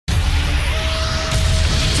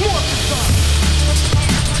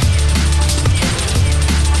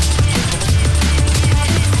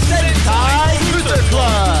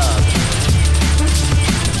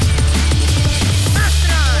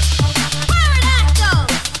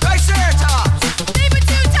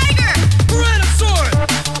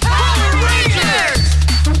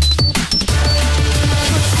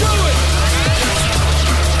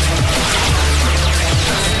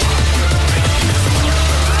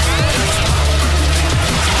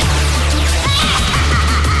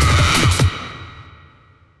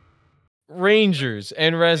Rangers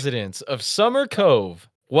and residents of Summer Cove,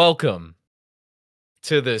 welcome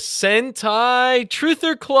to the Sentai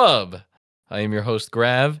Truther Club. I am your host,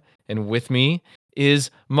 Grav, and with me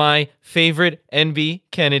is my favorite NB,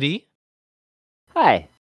 Kennedy. Hi.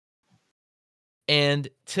 And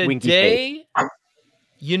today,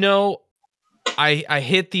 I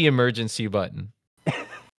hit the emergency button.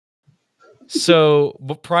 So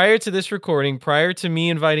prior to this recording, prior to me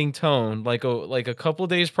inviting Tone, like a couple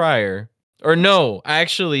days prior, or no,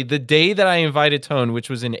 actually the day that I invited Tone, which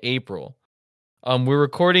was in April, we're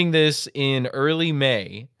recording this in early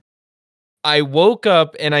May. I woke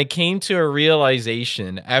up and I came to a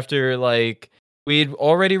realization after we had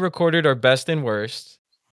already recorded our best and worst,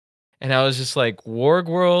 and I was just like, Warg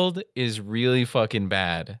World is really fucking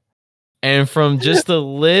bad. And from just the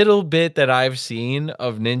little bit that I've seen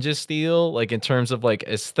of Ninja Steel, like in terms of like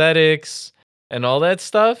aesthetics and all that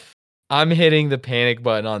stuff, I'm hitting the panic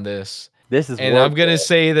button on this. And I'm going to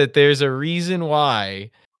say that there's a reason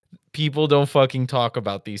why people don't fucking talk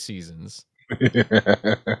about these seasons.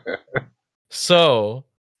 So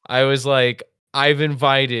I was like, I've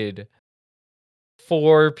invited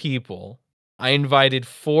 4 people. I invited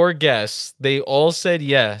 4 guests. They all said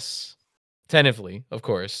yes. Tentatively, of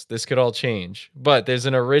course, this could all change, but there's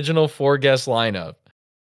an original 4-guest lineup,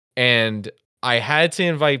 and I had to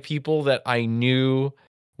invite people that I knew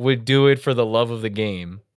would do it for the love of the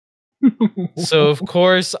game. So, of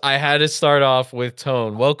course, I had to start off with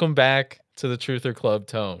Tone. Welcome back to the Truther Club,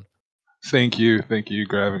 Tone. Thank you,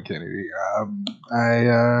 Grav and Kennedy.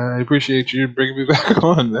 I appreciate you bringing me back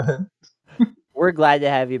on, man. We're glad to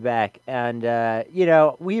have you back, and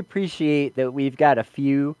we appreciate that we've got a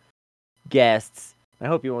few guests. I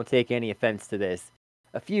hope you won't take any offense to this.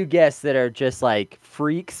 A few guests that are just like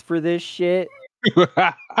freaks for this shit,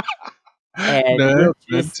 and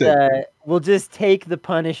we'll just take the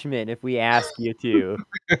punishment if we ask you to,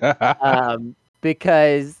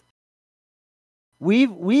 because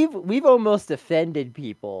we've almost offended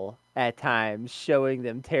people at times, showing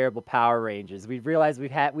them terrible Power Rangers. We've realized we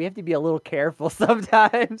have to be a little careful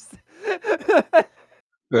sometimes.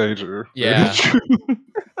 Very true. Yeah.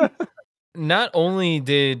 Not only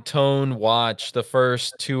did Tone watch the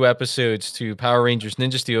first 2 episodes to Power Rangers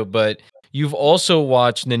Ninja Steel, but you've also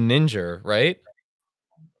watched Ninja, right?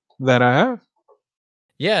 That I have.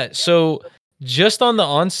 Yeah, so just on the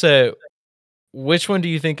onset, which one do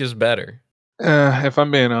you think is better? If I'm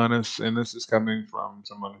being honest, and this is coming from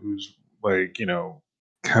someone who's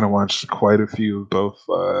kind of watched quite a few of both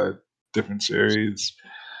different series,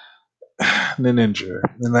 the Ninja,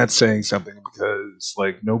 and that's saying something because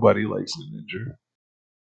nobody likes the Ninja.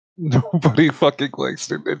 Nobody fucking likes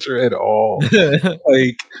the Ninja at all.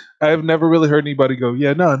 I've never really heard anybody go,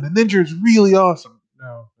 "Yeah, no, the Ninja is really awesome."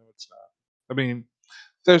 No, it's not. I mean,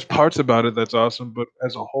 there's parts about it that's awesome, but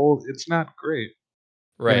as a whole, it's not great.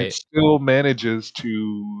 Right. And it still manages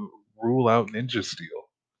to rule out Ninja Steel.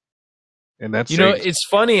 And that's it's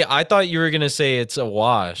funny. I thought you were gonna say it's a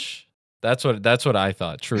wash. That's what I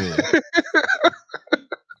thought. Truly,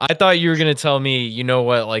 I thought you were gonna tell me. You know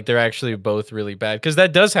what? Like they're actually both really bad, because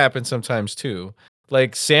that does happen sometimes too.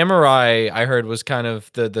 Like Samurai, I heard was kind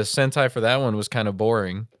of the Sentai for that one was kind of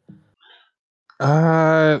boring.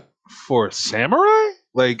 For Samurai,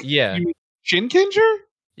 yeah, you mean Shinkenger?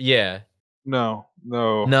 Yeah. No.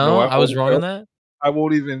 I was wrong on that. I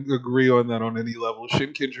won't even agree on that on any level.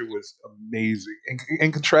 Shinkenger was amazing.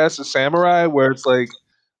 In contrast to Samurai, where it's like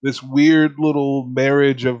this weird little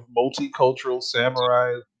marriage of multicultural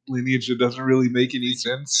samurai lineage that doesn't really make any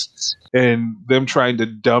sense, and them trying to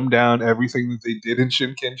dumb down everything that they did in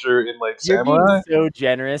Shinkenger in Samurai. You're being so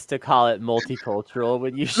generous to call it multicultural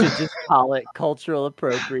when you should just call it cultural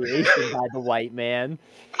appropriation by the white man.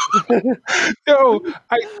 No,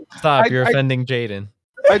 Stop! You're offending Jaden.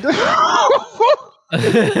 I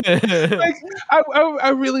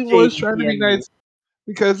really was trying to be nice,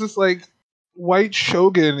 because it's like white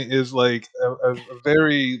shogun is like a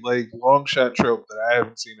very long shot trope that I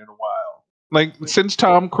haven't seen in a while, since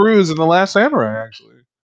Tom Cruise in The Last Samurai, actually.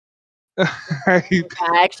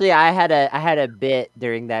 Actually, I had a bit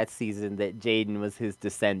during that season that Jaden was his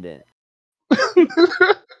descendant.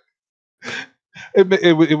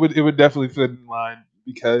 It would definitely fit in line,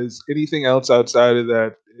 because anything else outside of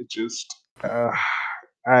that, it just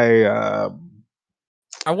I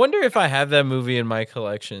wonder if I have that movie in my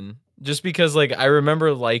collection, just because I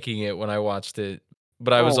remember liking it when I watched it,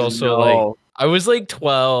 but I was I was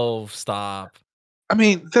 12. Stop. I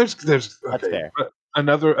mean, there's That's fair.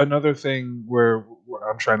 Another thing where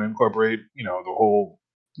I'm trying to incorporate, the whole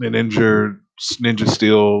Ninja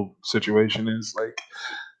Steel situation is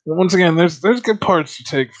once again, there's good parts to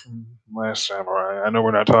take from Last Samurai. I know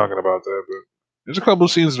we're not talking about that, but there's a couple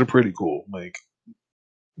of scenes that are pretty cool. Like,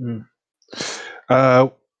 mm. uh,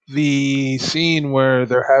 the scene where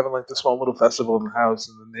they're having like the small little festival in the house,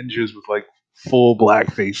 and the ninjas with like full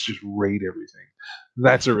blackface just raid everything.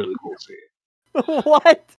 That's a really cool scene.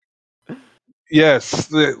 What? Yes,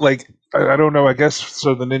 like I don't know. I guess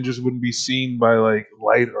so the ninjas wouldn't be seen by like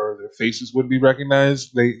light, or their faces wouldn't be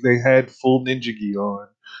recognized. They had full ninja gi on,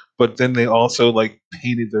 but then they also like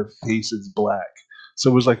painted their faces black. So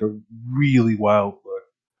it was like a really wild look.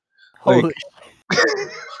 Like, Holy.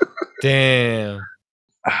 Damn.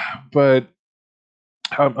 but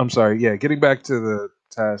I'm sorry. Yeah, getting back to the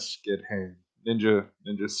task at hand, Ninja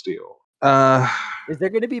Steel. Is there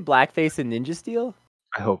going to be blackface in Ninja Steel?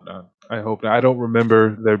 I hope not. I hope not. I don't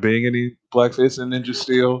remember there being any blackface in Ninja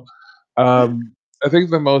Steel. I think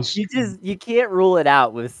the most You can't rule it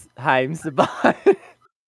out with Haim Saban.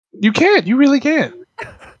 you can't. You really can't.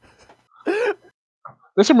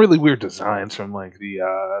 There's some really weird designs from like the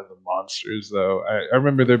monsters though. I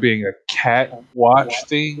remember there being a cat watch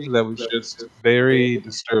thing that was just very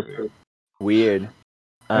disturbing. Weird.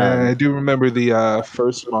 I do remember the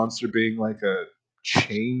first monster being like a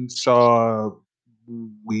chainsaw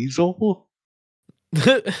weasel.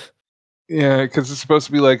 Yeah, because it's supposed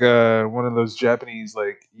to be like one of those Japanese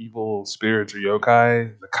like evil spirits or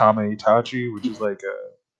yokai, the Kame Itachi, which is like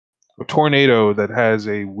a tornado that has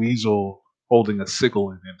a weasel holding a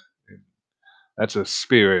sickle in it. And that's a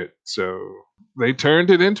spirit. So they turned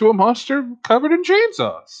it into a monster covered in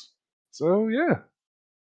chainsaws. So yeah.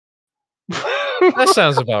 That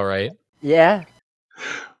sounds about right. Yeah.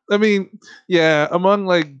 I mean, yeah, among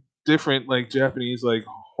like different like Japanese like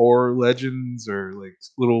horror legends or like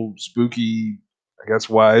little spooky, I guess,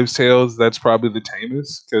 wives' tales, that's probably the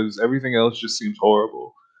tamest because everything else just seems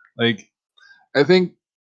horrible. Like, I think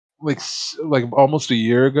like almost a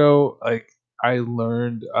year ago, like I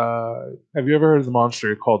learned. Have you ever heard of the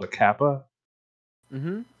monster called a kappa?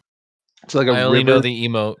 Mm-hmm. It's like a I only know river. the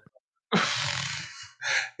emote.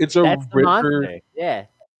 It's a That's the river. monster. Yeah.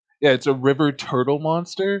 Yeah, it's a river turtle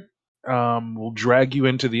monster. Will drag you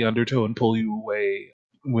into the undertow and pull you away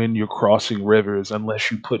when you're crossing rivers, unless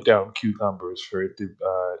you put down cucumbers for it to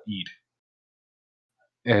eat.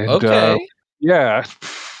 And Okay. yeah,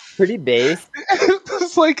 Pretty base.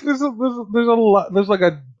 it's like there's a lot. There's like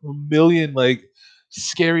a million like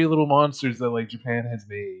scary little monsters that like Japan has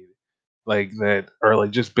made, like that are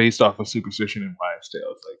like just based off of superstition and wives'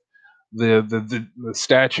 tales. Like the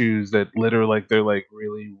statues that litter like they're like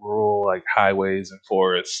really rural like highways and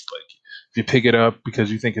forests. Like if you pick it up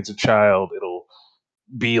because you think it's a child, it'll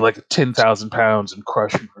be like 10,000 pounds and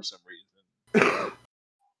crush you for some reason.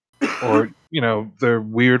 Or their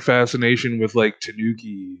weird fascination with like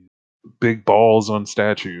tanuki, big balls on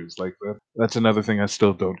statues like that. That's another thing I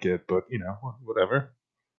still don't get, but whatever.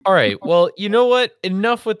 All right. Well, you know what?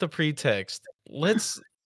 Enough with the pretext.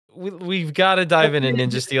 We've got to dive into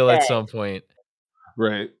Ninja Steel at some point.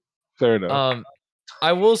 Right. Fair enough.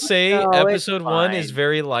 I will say No, it's episode 1 is fine.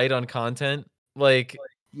 very light on content. Like,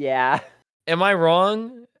 Yeah. am I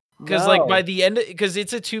wrong? Because like by No. the end, because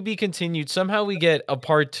it's a to be continued. Somehow we get a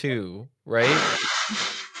part 2, right?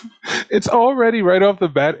 It's already right off the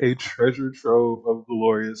bat a treasure trove of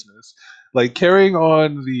gloriousness, like carrying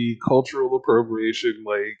on the cultural appropriation,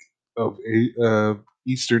 like of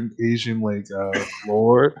Eastern Asian like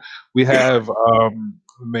lore. We have the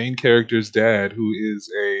main character's dad, who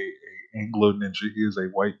is a Anglo ninja. He is a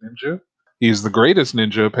white ninja. He's the greatest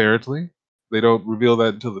ninja, apparently. They don't reveal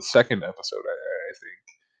that until the second episode, I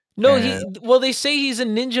think. No, And they say he's a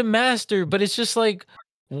ninja master, but it's just like,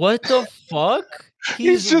 what the fuck?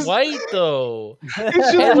 he's He's just white though. he's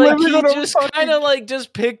just And like living he on a just fucking kind of like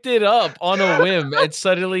just picked it up on a whim, and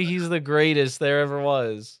suddenly he's the greatest there ever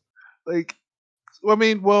was. like. I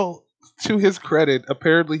mean, well, to his credit,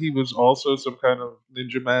 apparently he was also some kind of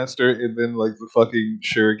ninja master, and then like the fucking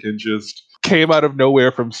shuriken just came out of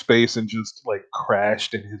nowhere from space and just like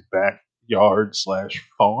crashed in his backyard slash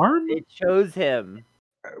farm, It chose him.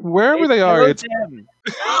 wherever It they are. chose It's him.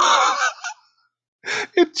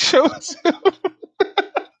 it shows him.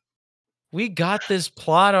 We got this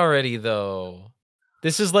plot already though.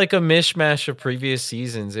 This is like a mishmash of previous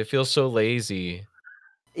seasons. It feels so lazy.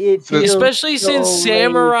 It So- feels Especially since so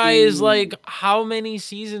Samurai is lazy. like how many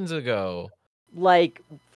seasons ago? Like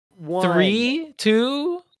 1, 3?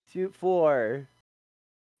 2? 2, 4.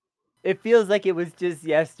 It feels like it was just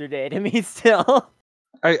yesterday to me still.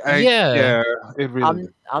 Yeah. it really.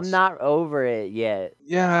 I'm not over it yet.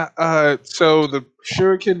 Yeah. So the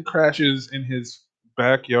shuriken crashes in his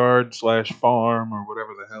backyard slash farm or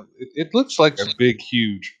whatever the hell. It looks like a big,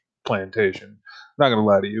 huge plantation. Not gonna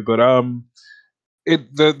lie to you, but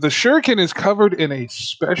the shuriken is covered in a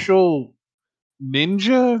special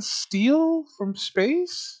ninja steel from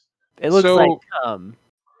space. It looks like So cum.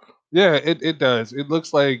 yeah, it does. It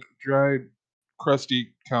looks like dried,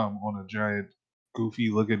 crusty cum on a giant,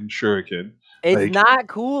 goofy looking shuriken. It's Like not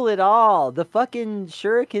cool at all. The fucking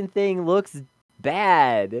shuriken thing looks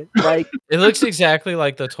bad. Like, It looks exactly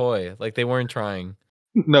like the toy. Like they weren't trying.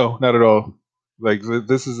 no, not at all. Like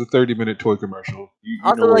this is a 30-minute toy commercial. You know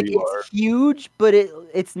also, where like, you it's are. huge, but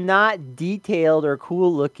it's not detailed or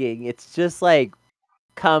cool looking. It's just like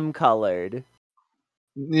cum colored.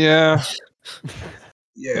 Yeah,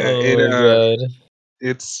 yeah. Oh my god.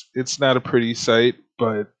 It's not a pretty sight,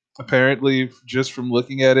 but apparently, just from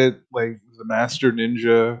looking at it, like the master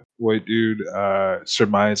ninja white dude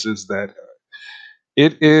surmises that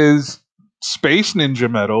it is space ninja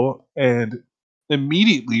metal, and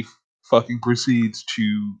immediately fucking proceeds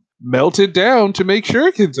to melt it down to make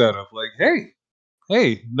shurikens out of. Like,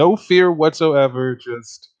 hey, no fear whatsoever.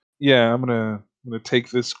 Just yeah, I'm gonna take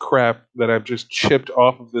this crap that I've just chipped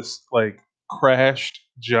off of this like crashed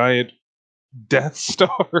giant Death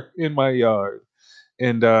Star in my yard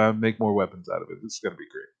and make more weapons out of it. This is gonna be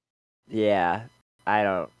Yeah, I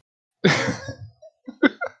don't.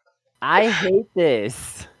 great. I hate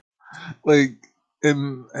this. Like,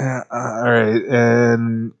 and all right,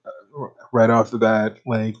 and right off the bat,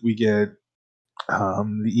 like we get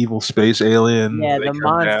the evil space aliens. Yeah, They the come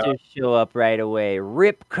down. monsters show up right away.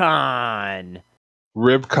 Ripcon,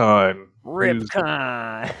 Ripcon,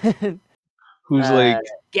 Ripcon, who's uh, like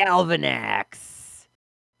Galvanax,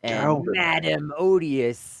 and Galvanac. Madam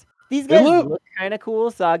Odious. These They guys look, look kind of cool,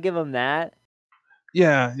 so I'll give them that.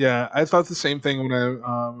 yeah. I thought the same thing when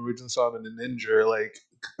I originally saw them in Ninja. Like,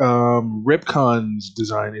 Ripcon's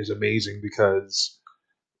design is amazing because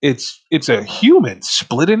it's a human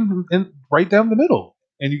split in right down the middle,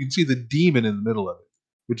 and you can see the demon in the middle of it,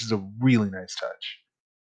 which is a really nice touch.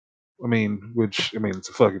 It's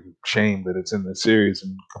a fucking shame that it's in this series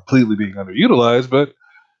and completely being underutilized, but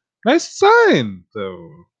nice design though.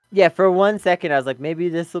 Yeah, for 1 second I was like, maybe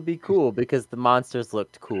this will be cool because the monsters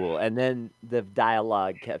looked cool, and then the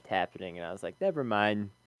dialogue kept happening, and I was like, never mind.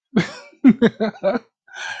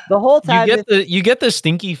 The whole time, You get the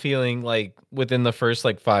stinky feeling like within the first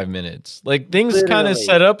like 5 minutes. Like things kind of literally,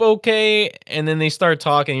 set up okay, and then they start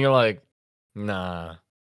talking. You're like, nah,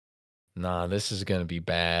 this is gonna be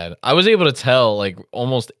bad. I was able to tell like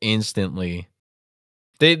almost instantly.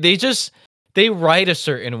 They write a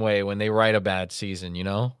certain way when they write a bad season. You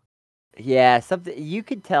know. yeah, something you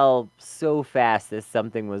could tell so fast that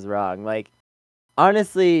something was wrong. Like,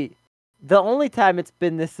 honestly, the only time it's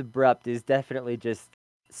been this abrupt is definitely just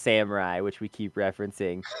Samurai, which we keep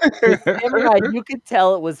referencing. 'Cause Samurai, you could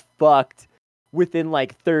tell it was fucked within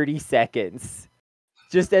like 30 seconds.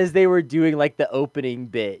 Just as they were doing like the opening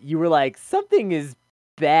bit, you were like, something is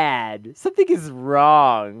bad. Something is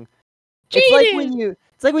wrong. It's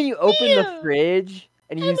like when you open the fridge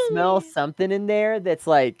and you smell something in there that's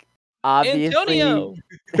like obviously Antonio.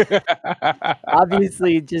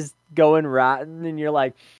 obviously just going rotten, and you're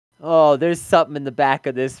like, oh, there's something in the back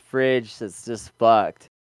of this fridge that's just fucked.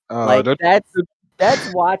 Like, Don't-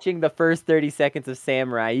 that's watching the first 30 seconds of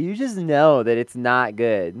Samurai. You just know that it's not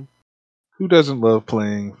good. who doesn't love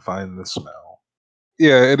playing Find the Smell?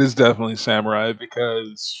 Yeah, it is definitely Samurai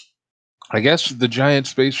because I guess the giant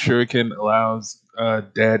space shuriken allows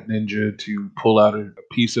Dad Ninja to pull out a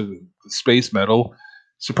piece of the space metal.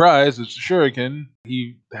 Surprise! It's a shuriken.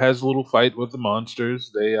 He has a little fight with the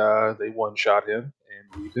monsters. They one shot him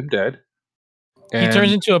and leave him dead. He turns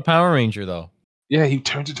And into a Power Ranger though. yeah, he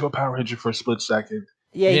turns into a Power Ranger for a split second.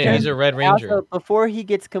 Yeah, he Yeah, he's turns. a Red Also, Ranger. before he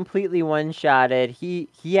gets completely one-shotted, he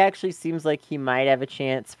actually seems like he might have a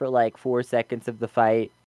chance for like 4 seconds of the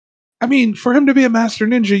fight. I mean, for him to be a master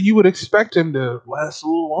ninja, you would expect him to last a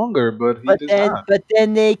little longer, but he does not. But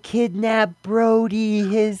then they kidnap Brody,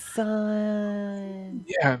 his son.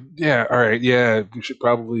 Yeah, all right, yeah. We should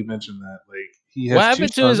probably mention that. Like, he What has two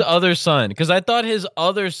happened to his sons. other son? Because I thought his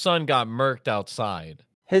other son got murked outside.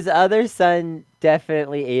 His other son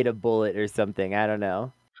definitely ate a bullet or something. I don't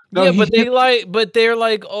know. No, Yeah, he but they're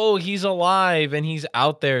like, oh, he's alive and he's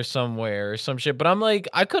out there somewhere or some shit. But I'm like,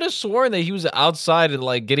 I could have sworn that he was outside and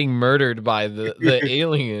like getting murdered by the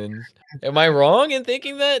aliens. Am I wrong in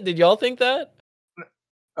thinking that? Did y'all think that?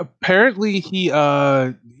 apparently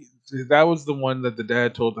that was the one that the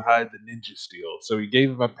dad told to hide the ninja steel. So he gave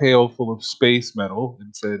him a pail full of space metal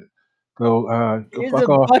and said, go Here's a fuck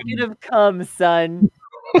off." bucket of cum, son.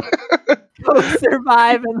 Go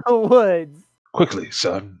survive in the woods. Quickly,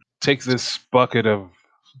 son, take this bucket of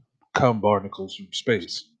cum barnacles from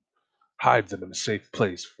space. hide them in a safe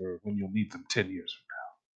place for when you'll need them 10 years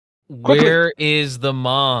from Quickly! Where is the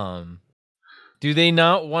mom? Do they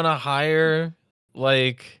not want to hire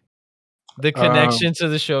like the now. connection to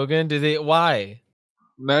the Shogun? Do they? Why?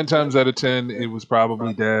 9 times out of 10, it was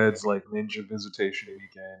probably dad's like ninja visitation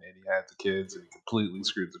weekend, and he had the kids, and he completely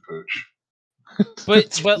screwed the pooch.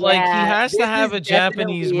 But like he Yeah, has to this have is a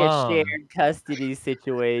Japanese definitely a mom. shared custody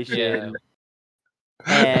situation.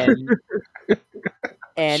 Yeah.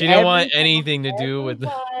 And She didn't want anything to do with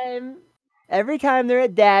every time they're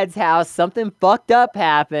at dad's house, something fucked up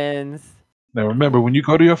happens. Now remember, when you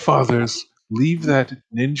go to your father's, leave that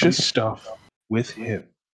ninja stuff with him.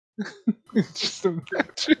 Just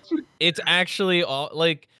imagine. It's actually all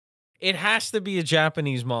like it has to be a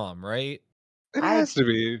Japanese mom, right? It I has to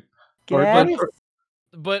be. guess.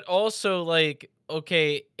 But also like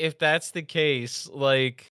okay, if that's the case,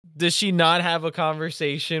 like does she not have a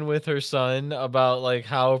conversation with her son about like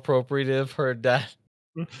how appropriative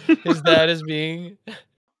his dad is being?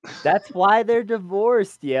 That's why they're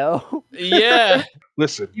divorced, yo. Yeah.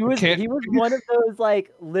 Listen, He was one of those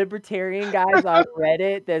like libertarian guys on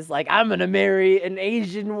Reddit that's like, I'm gonna marry an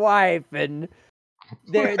Asian wife, and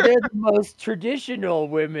they're the most traditional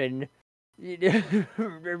women.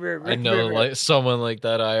 I know like someone like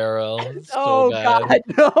that IRL. It's so Oh bad.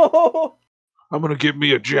 God, no! I'm gonna give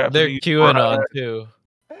me a They're Japanese QAnon bride. too.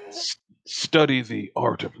 Study the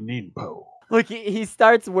art of ninpo. Look, he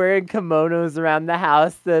starts wearing kimonos around the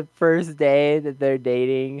house the first day that they're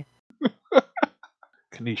dating.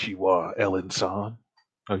 Konnichiwa, Ellen-san.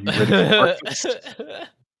 Are you ready for breakfast?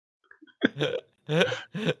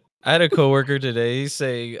 I had a coworker today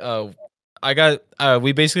say,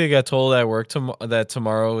 we basically got told at work that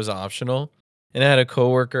tomorrow was optional, and I had a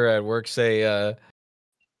coworker at work say,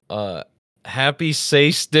 "Happy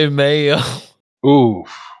 6 de Mayo."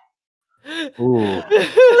 Oof. Ooh.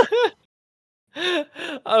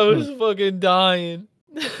 I was fucking dying.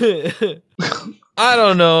 I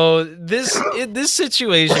don't know. This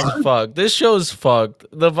situation's fucked. This show's fucked.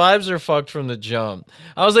 The vibes are fucked from the jump.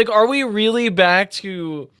 I was like, are we really back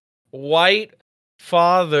to white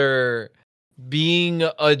father being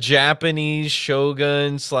a Japanese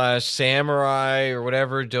shogun / samurai or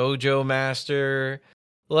whatever, dojo master?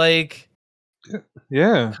 Like,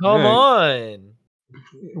 Yeah. come on.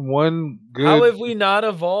 One good. How have we not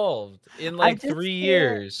evolved in I like just 3 can't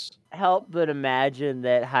years? help but imagine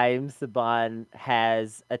that Haim Saban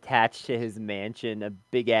has attached to his mansion a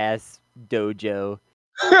big ass dojo,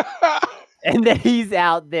 and that he's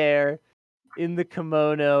out there in the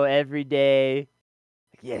kimono every day.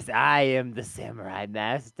 Yes, I am the samurai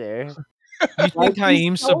master. You think Like, he's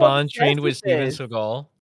Haim so Saban obsessed trained with Steven this. Seagal?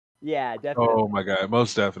 Yeah, definitely. Oh my god,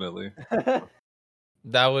 most definitely.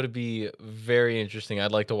 That would be very interesting.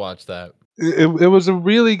 I'd like to watch that. It was a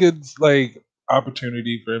really good like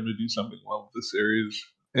opportunity for him to do something well with the series.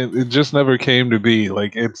 It just never came to be.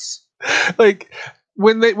 Like it's like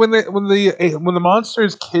when the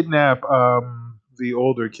monsters kidnap the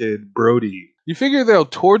older kid Brody. You figure they'll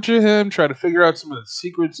torture him, try to figure out some of the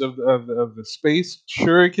secrets of the space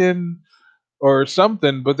shuriken or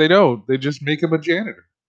something, but they don't. They just make him a janitor.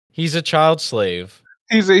 He's a child slave.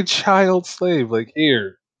 He's a child slave. Like,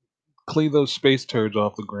 here, clean those space turds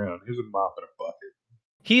off the ground. Here's a mop and a bucket.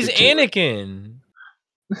 He's Get to it. Anakin.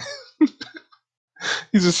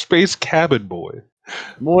 He's a space cabin boy.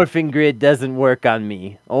 Morphing grid doesn't work on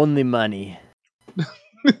me. Only money.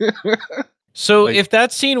 So Like- if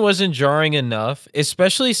that scene wasn't jarring enough,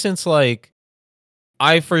 especially since like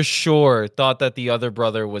I for sure thought that the other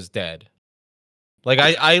brother was dead. Like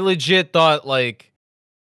I legit thought like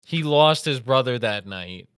he lost his brother that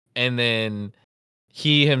night and then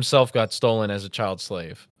he himself got stolen as a child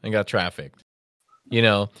slave and got trafficked. You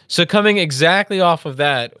know. So coming exactly off of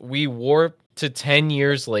that, we warp to 10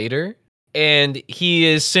 years later and he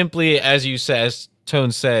is simply, as you said, as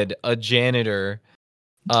Tone said, a janitor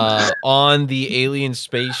on the alien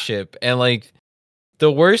spaceship, and like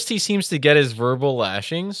the worst he seems to get is verbal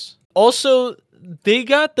lashings. Also, they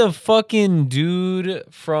got the fucking dude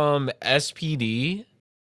from SPD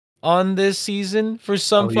on this season for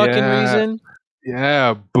some fucking reason.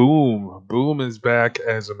 Yeah, Boom. Boom is back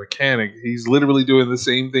as a mechanic. He's literally doing the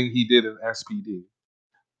same thing he did in SPD.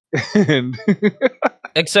 And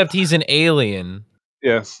Except he's an alien,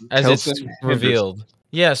 yes, as Kelson it's Henderson. revealed.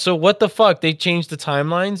 Yeah, so what the fuck? They changed the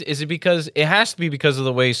timelines? Is it because it has to be because of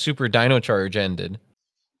the way Super Dino Charge ended?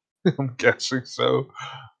 I'm guessing so.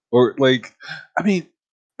 Or like, I mean,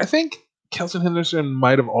 I think Kelson Henderson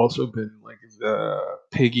might have also been like the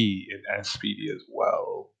Piggy in SPD as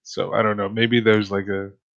well. So I don't know. Maybe there's like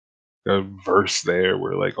a verse there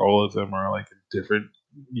where like all of them are like a different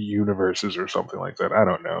universes or something like that. I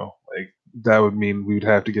don't know. Like that would mean we'd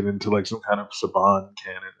have to get into like some kind of Saban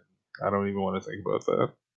canon. I don't even want to think about that.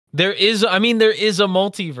 There is a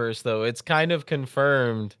multiverse though. It's kind of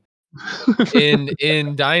confirmed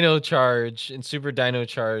in Dino Charge, in Super Dino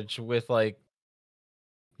Charge, with like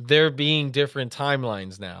there being different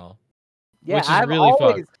timelines now, Yeah, which is really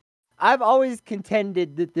fucked. I've always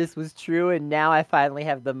contended that this was true, and now I finally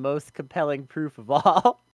have the most compelling proof of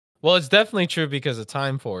all. Well, it's definitely true because of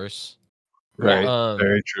Time Force. Right. Um,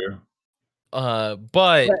 Very true. but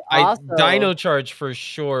But also, Dino Charge for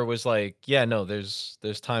sure was like, yeah, no, there's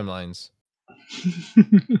timelines.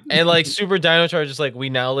 And like Super Dino Charge is like, we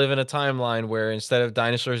now live in a timeline where instead of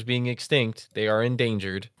dinosaurs being extinct, they are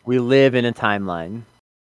endangered. we live in a timeline.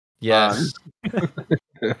 Yes.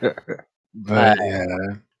 But yeah,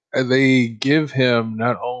 they give him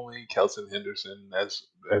not only Kelson Henderson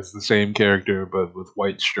as the same character but with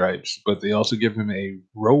white stripes, but they also give him a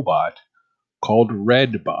robot called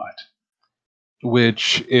Redbot,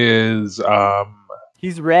 which is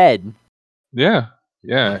He's red, yeah.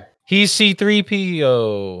 He's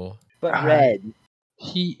C3PO. but Uh, red.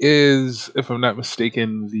 he is, if I'm not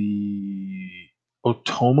mistaken, the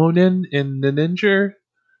Otomonin in the Ninja.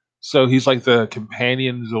 So he's like the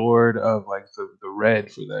companion Zord of like the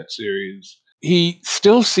Red for that series. He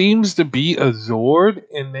still seems to be a Zord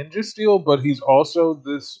in Ninja Steel, but he's also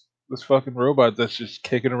this fucking robot that's just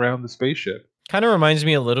kicking around the spaceship. Kind of reminds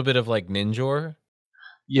me a little bit of like Ninjor.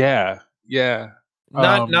 Yeah.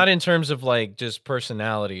 Not in terms of like just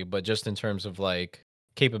personality, but just in terms of like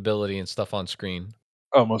capability and stuff on screen.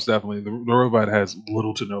 Oh, most definitely. The robot has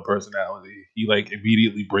little to no personality. He like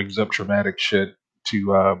immediately brings up traumatic shit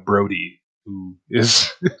to Brody, who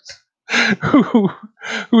is who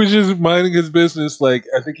who is just minding his business. Like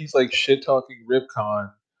I think he's like shit talking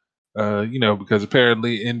Ripcon, because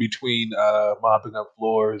apparently in between mopping up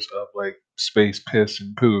floors of like space piss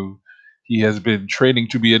and poo, he has been training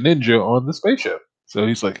to be a ninja on the spaceship. So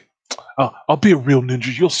he's like, I'll be a real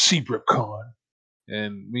ninja. You'll see, Ripcon.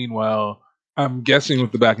 And meanwhile, I'm guessing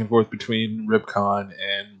with the back and forth between Ripcon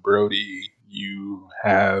and Brody, you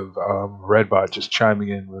have Redbot just chiming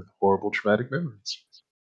in with horrible traumatic memories,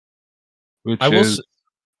 which is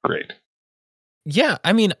great. Yeah,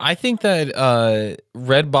 I mean, I think that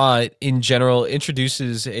Redbot in general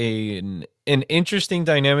introduces an interesting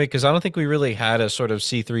dynamic because I don't think we really had a sort of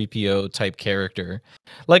C3PO type character.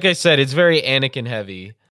 Like I said, it's very Anakin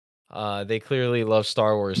heavy. They clearly love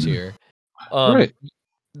Star Wars here. Right.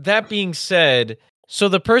 That being said, so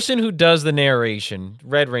the person who does the narration,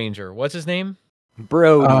 Red Ranger, what's his name?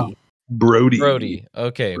 Brody. Brody.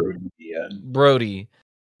 Okay. Brody, yeah.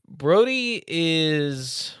 Brody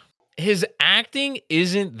is, his acting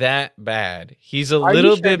isn't that bad. He's a Are you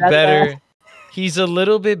little sure bit about better. that? He's a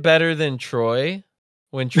little bit better than Troy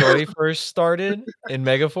when Troy first started in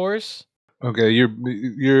Megaforce. Okay, you're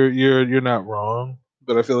not wrong,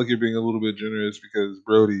 but I feel like you're being a little bit generous because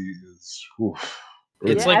Brody is. Oof,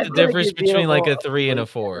 It's Yeah, like I the feel like difference you're being between like a 3 and a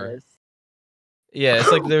overly 4. generous. Yeah,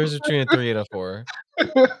 it's like the difference between a 3 and a 4.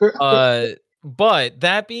 But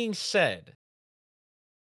that being said,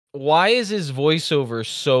 why is his voiceover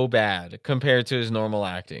so bad compared to his normal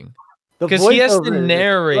acting? The 'Cause he has to voiceover is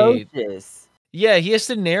narrate. atrocious. Yeah, he has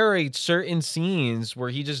to narrate certain scenes where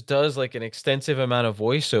he just does like an extensive amount of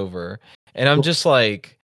voiceover. And I'm just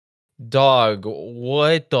like, dog,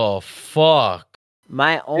 what the fuck?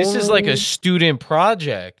 This is like a student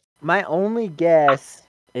project. My only guess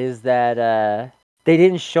is that they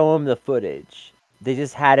didn't show him the footage. They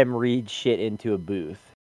just had him read shit into a booth.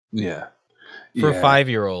 Yeah. For Yeah.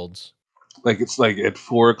 5-year-olds. Like it's like at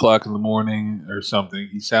 4:00 in the morning or something.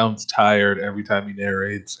 He sounds tired every time he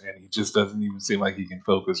narrates, and he just doesn't even seem like he can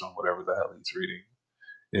focus on whatever the hell he's reading.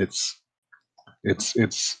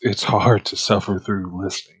 It's hard to suffer through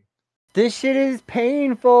listening. This shit is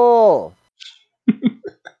painful.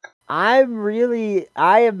 I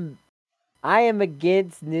am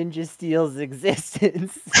against Ninja Steel's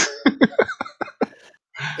existence.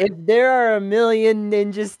 If there are 1,000,000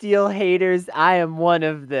 Ninja Steel haters, I am one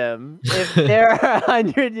of them. If there are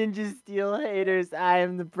 100 Ninja Steel haters, I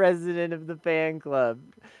am the president of the fan club.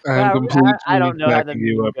 I'm completely I don't know how the backing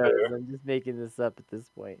you meme up goes. there. I'm just making this up at this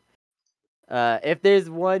point. If there's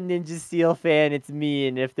one Ninja Steel fan, it's me,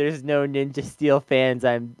 and if there's no Ninja Steel fans,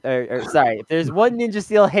 if there's one Ninja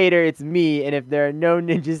Steel hater, it's me, and if there are no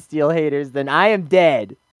Ninja Steel haters, then I am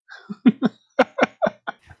dead.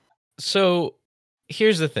 So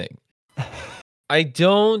here's the thing. I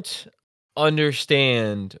don't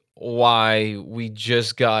understand why we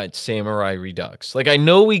just got Samurai Redux. Like, I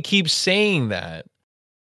know we keep saying that,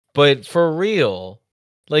 but for real,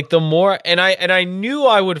 Like the more, and I knew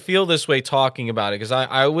I would feel this way talking about it because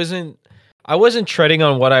I wasn't treading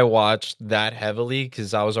on what I watched that heavily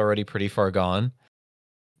because I was already pretty far gone.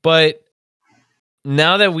 But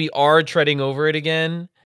now that we are treading over it again,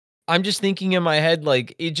 I'm just thinking in my head,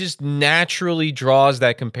 like, it just naturally draws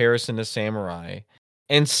that comparison to Samurai.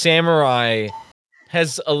 And Samurai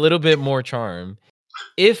has a little bit more charm.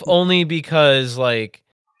 If only because, like,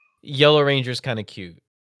 Yellow Ranger's kind of cute.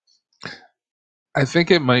 I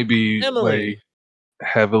think it might be like Emily.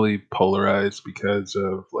 heavily polarized because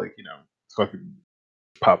of like, fucking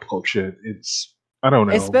pop culture. It's I don't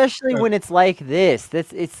know. Especially when it's like this.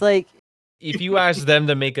 It's like If you ask them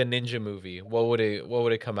to make a ninja movie, what would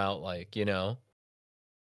it come out like, you know?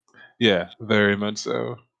 Yeah, very much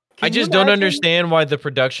so. I can you just don't imagine? understand why the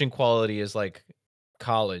production quality is like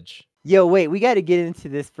college. Yo, wait, we got to get into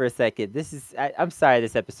this for a second. I'm sorry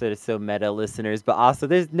this episode is so meta, listeners, but also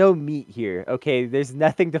there's no meat here, okay? There's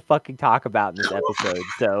nothing to fucking talk about in this episode.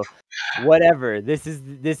 So, whatever. This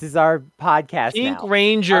is our podcast Pink now.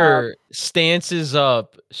 Ranger stances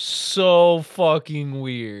up so fucking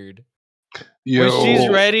weird. Yo, When she's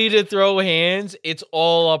ready to throw hands, it's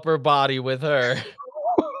all upper body with her.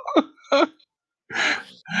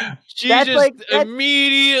 She That's just like- that's-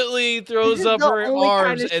 immediately This throws is up the her only arms,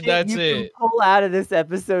 kind of and shit that's you can it. pull out of this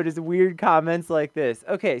episode is weird comments like this.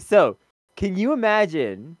 Okay, so can you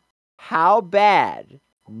imagine how bad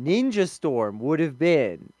Ninja Storm would have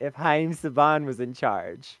been if Haim Saban was in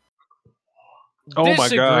charge? Oh my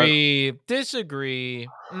god! Disagree.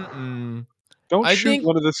 Mm-mm. Don't I shoot think-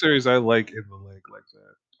 one of the series I like in the leg like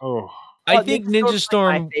that. Oh, I Oh, think Ninja Ninja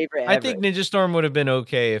Storm's, like, my Storm. favorite I ever. think Ninja Storm would have been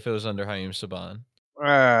okay if it was under Haim Saban.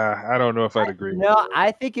 I don't know if I'd agree. No,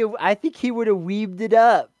 I think he would have weaved it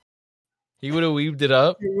up. He would have weaved it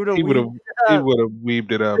up. He would have He would have. weaved it He up. would have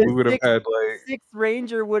weaved it up. The We would have had like. Sixth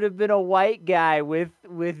Ranger would have been a white guy with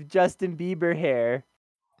Justin Bieber hair.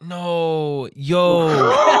 No, yo.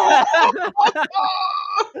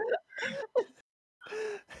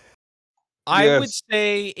 I would Yes.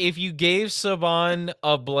 say if you gave Saban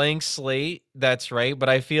a blank slate, that's right. But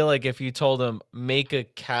I feel like if you told him make a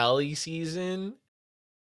Cali season,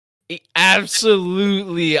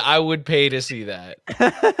 absolutely, I would pay to see that.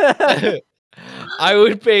 I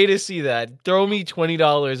would pay to see that. Throw me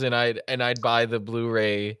 $20 and I'd buy the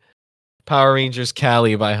Blu-ray Power Rangers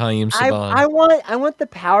Cali by Haim Saban. I want the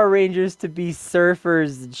Power Rangers to be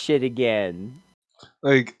surfers and shit again.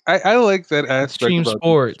 Like I like that aspect Extreme about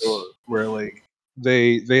sports. the show, where like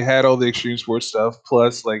they had all the extreme sports stuff,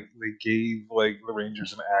 plus like they gave like the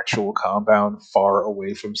Rangers an actual compound far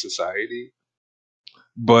away from society.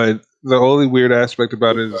 But the only weird aspect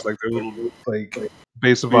about it is like their little like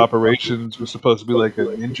base of operations was supposed to be like a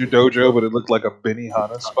ninja dojo, but it looked like a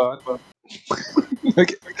Benihana spot.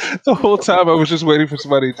 Like the whole time I was just waiting for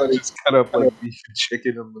somebody to just cut up like beef and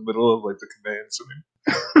chicken in the middle of like the command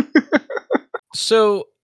center. So,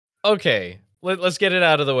 okay, let's get it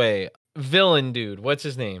out of the way. Villain dude, what's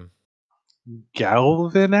his name?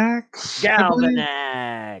 Galvanax? I believe?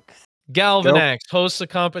 Galvanax. Galvanax hosts a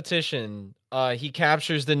competition. He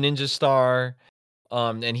captures the Ninja Star,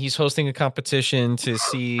 and he's hosting a competition to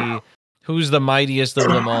see who's the mightiest of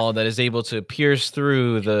them all that is able to pierce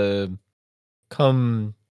through the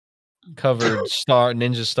covered star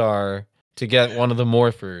Ninja Star to get one of the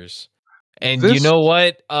morphers. And you This- know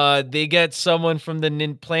what? They get someone from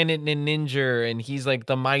the planet Ninja, and he's like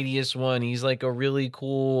the mightiest one. He's like a really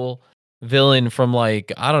cool villain from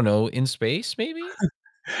like, I don't know, in space maybe.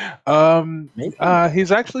 Maybe.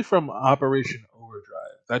 He's actually from Operation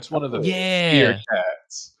Overdrive. That's one of the Fear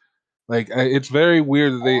Cats. Like it's very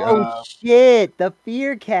weird that they. Oh shit! The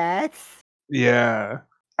Fear Cats. Yeah,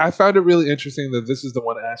 I found it really interesting that this is the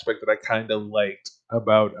one aspect that I kind of liked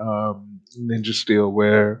about Ninja Steel,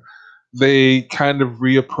 where they kind of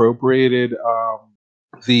reappropriated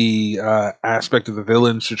the aspect of the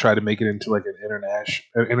villains to try to make it into like an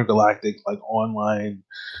intergalactic, like online,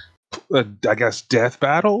 I guess, death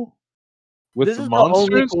battle with This the is the only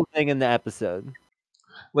monsters. cool thing in the episode.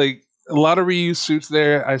 Like a lot of reused suits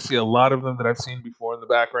there. I see a lot of them that I've seen before in the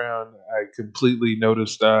background. I completely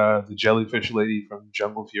noticed the jellyfish lady from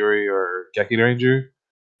Jungle Fury or Geki Ranger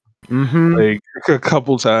Mm-hmm. like a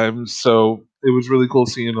couple times. So it was really cool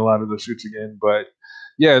seeing a lot of those suits again. But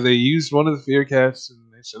yeah, they used one of the Fear Cats and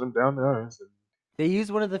they sent him down to Earth. And They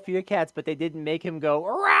used one of the Fear Cats, but they didn't make him go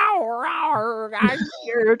 "Row, row, I'm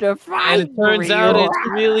here to fight." And it turns for out you."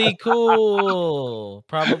 it's really cool.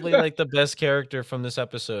 Probably like the best character from this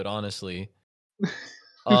episode, honestly.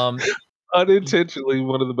 unintentionally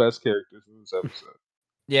one of the best characters in this episode.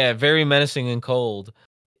 Yeah, very menacing and cold.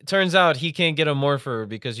 it turns out he can't get a morpher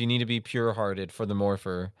because you need to be pure-hearted for the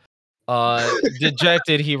morpher.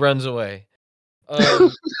 Dejected, he runs away.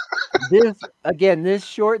 This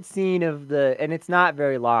short scene of and it's not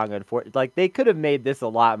very long, unfortunately. Like, they could have made this a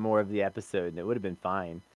lot more of the episode, and it would have been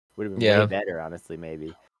fine. Would have been way better, honestly,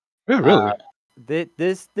 maybe. Yeah, really.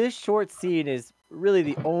 This short scene is really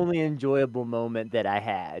the only enjoyable moment that I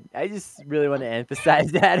had. I just really want to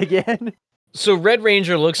emphasize that again. So Red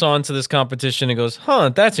Ranger looks on to this competition and goes, "Huh,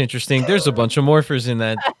 that's interesting. There's a bunch of morphers in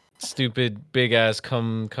that stupid big ass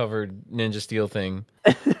covered Ninja Steel thing."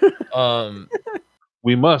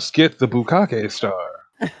 We must get the Bukake star.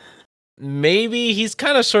 Maybe he's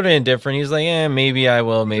kind of sort of indifferent. He's like, maybe I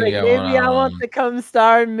will, maybe I won't. Maybe I want the cum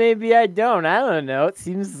star, maybe I don't. I don't know. It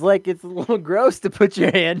seems like it's a little gross to put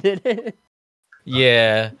your hand in it.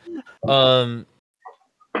 Yeah. I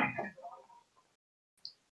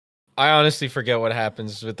honestly forget what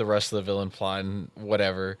happens with the rest of the villain plot and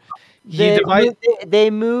whatever. They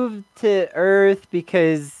moved to Earth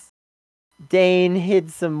because Dane hid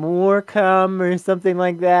some more cum or something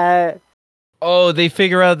like that. Oh, they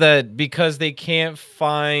figure out that because they can't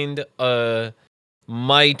find a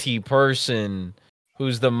mighty person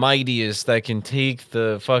who's the mightiest that can take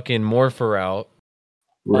the fucking morpher out.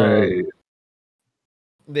 Right.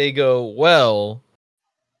 They go, well,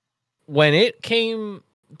 when it came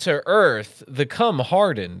to Earth, the cum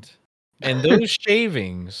hardened. And those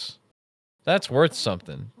shavings, that's worth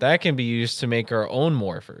something. That can be used to make our own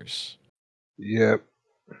morphers. Yep.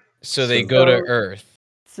 So they go to Earth.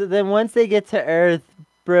 So then once they get to Earth,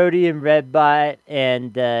 Brody and Redbot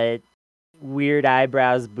and Weird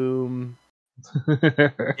Eyebrows Boom,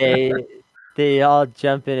 they all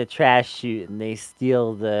jump in a trash chute and they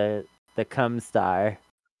steal the cum star.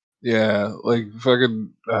 Yeah, like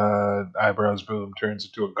fucking Eyebrows Boom turns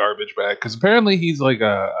into a garbage bag because apparently he's like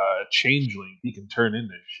a changeling. He can turn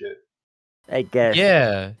into shit. I guess.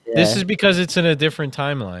 Yeah. This is because it's in a different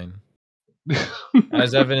timeline.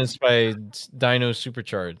 As evidenced by Dino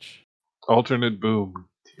Supercharge. Alternate Boom.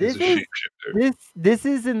 This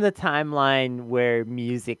is in the timeline where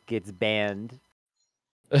music gets banned.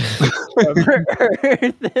 From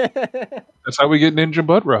Earth. That's how we get Ninja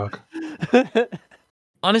Butt Rock.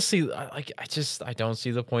 Honestly, I don't see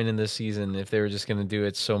the point in this season if they were just gonna do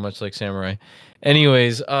it so much like Samurai.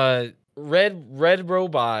 Anyways, Red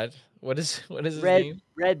Robot. What is his name?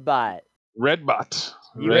 Redbot. Redbot.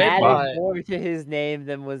 You added more to his name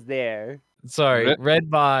than was there. Sorry,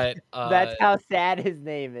 Redbot. That's how sad his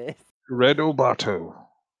name is. Red Obato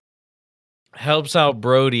helps out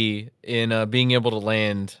Brody in being able to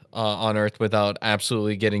land on Earth without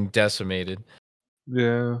absolutely getting decimated.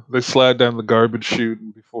 Yeah, they slide down the garbage chute,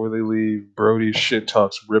 and before they leave, Brody shit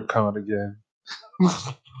talks Ripcon again.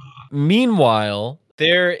 Meanwhile,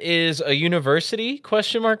 there is a university?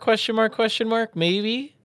 Question mark?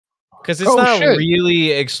 Maybe, because it's not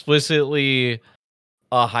really explicitly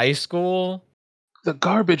a high school. The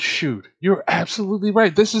garbage chute. You're absolutely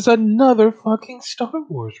right. This is another fucking Star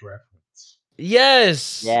Wars reference.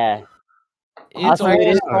 Yes. Yeah. It is a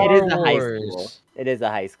high school. It is a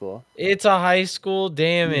high school. It's a high school.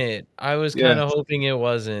 Damn it! I was kind of hoping it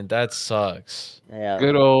wasn't. That sucks. Yeah.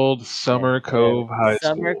 Good old Summer Cove High School.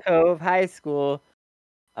 Summer Cove High School.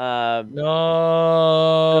 No.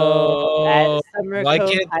 So at Summer Why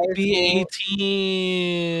Cove can't High it be School,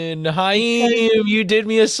 18? Haim, you did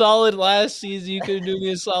me a solid last season. You could do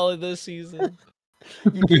me a solid this season.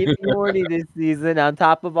 You keep me horny this season on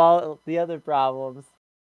top of all the other problems.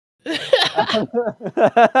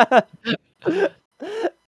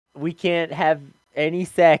 We can't have any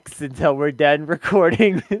sex until we're done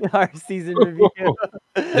recording our season review.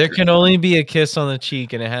 There can only be a kiss on the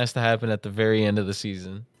cheek, and it has to happen at the very end of the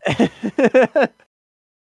season.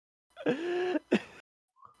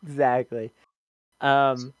 Exactly.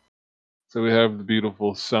 So we have the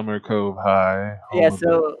beautiful Summer Cove High. Yeah,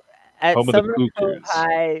 so at Summer Cove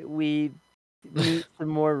High, we meet some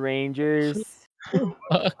more Rangers.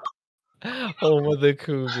 Home of the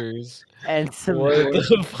Cougars. And some what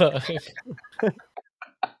the fuck?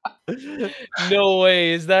 No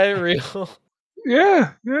way, is that real?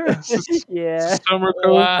 Yeah. Yeah. Summer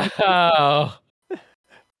Cove. Wow.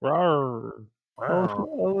 Rawr.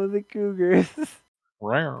 Home of the Cougars.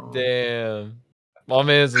 Rawr. Damn. My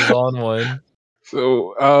man's is on one.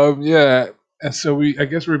 So, yeah. And so I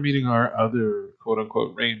guess we're meeting our other quote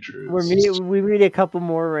unquote Rangers. We meet a couple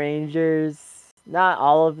more Rangers. Not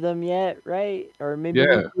all of them yet, right? Or maybe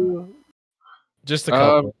we do. Just a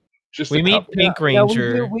couple. We meet Pink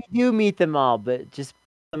Ranger. Yeah, we do meet them all, but just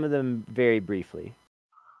some of them very briefly.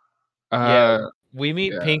 We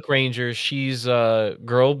meet Pink Ranger. She's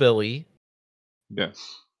Girl Billy.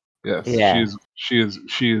 Yes. Yes, Yeah. she is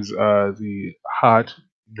the hot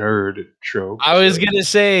nerd trope. I was Like, gonna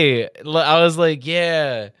say, I was like,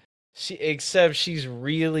 yeah, except she's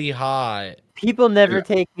really hot. People yeah, never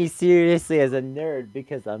take me seriously as a nerd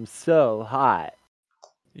because I'm so hot.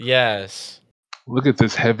 Yes. look at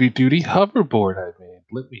this heavy duty hoverboard I made.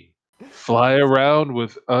 Let me fly around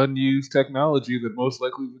with unused technology that most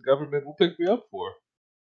likely the government will pick me up for.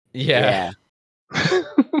 Yeah.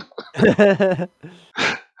 Yeah.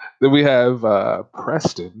 Then we have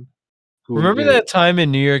Preston, who Remember is that time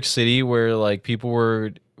in New York City where like people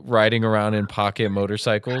were riding around in pocket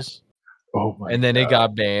motorcycles oh my and then it god.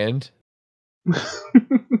 got banned?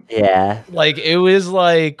 Yeah. Like it was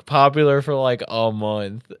like popular for like a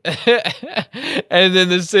month. And then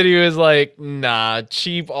the city was like, nah,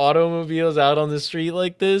 cheap automobiles out on the street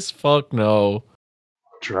like this? Fuck no.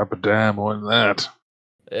 Drop a dime on that.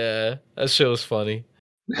 Yeah, that shit was funny.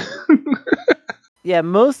 Yeah,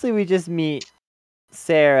 mostly we just meet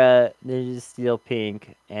Sarah, Ninja Steel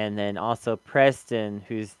Pink, and then also Preston,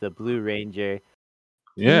 who's the Blue Ranger.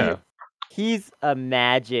 He Yeah. he's a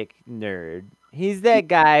magic nerd. He's that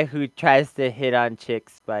guy who tries to hit on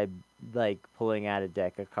chicks by like pulling out a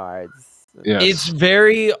deck of cards. It's Yes.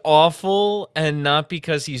 very awful, and not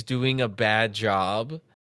because he's doing a bad job,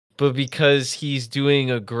 but because he's doing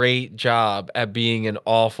a great job at being an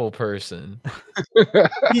awful person.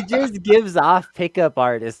 He just gives off pickup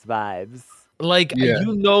artist vibes. Like, Yeah.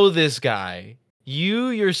 you know this guy. You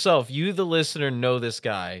yourself, you the listener, know this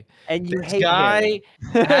guy. And you This hate guy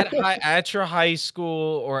him. at your high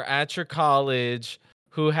school or at your college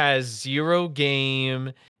who has zero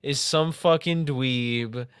game, is some fucking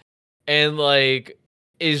dweeb, and like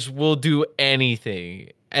will do anything.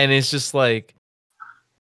 And it's just like,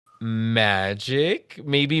 magic?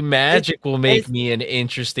 Maybe magic will make me an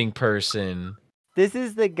interesting person. This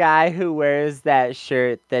is the guy who wears that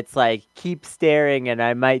shirt that's like, keep staring and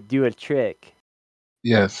I might do a trick.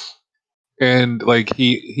 Yes. And like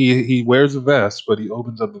he wears a vest, but he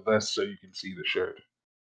opens up the vest so you can see the shirt.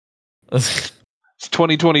 It's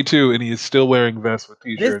 2022 and he is still wearing vests with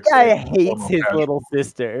This t-shirts. guy saying hates formal his casual. little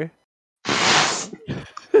sister.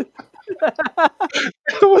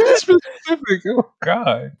 What specific? Oh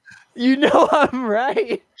god. You know I'm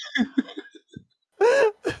right.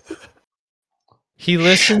 He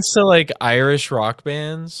listens to like Irish rock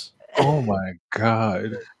bands. Oh my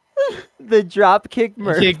god. The Dropkick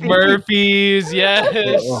Murphy. Kick Murphys,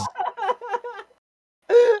 yes.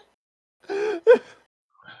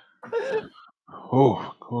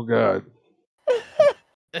 Oh god.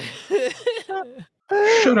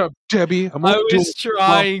 Shut up, Debbie. I'm I not doing was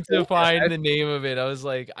trying to find the name of it. I was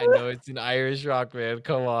like, I know it's an Irish rock band.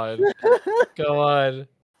 Come on. Come on.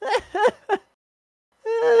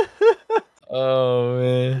 Oh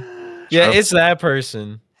man. Yeah, it's that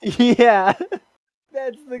person. Yeah.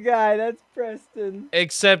 That's the guy. That's Preston.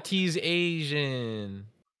 Except he's Asian.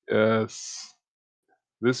 Yes.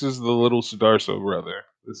 This is the little Sudarso brother.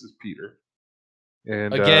 This is Peter.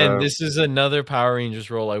 And Again, this is another Power Rangers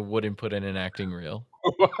role I wouldn't put in an acting reel.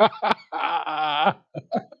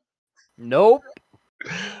 Nope.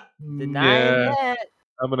 Denying yeah, that.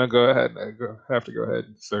 I'm gonna go ahead. Have to go ahead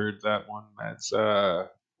and third that one. That's yeah,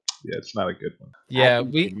 it's not a good one. Yeah, I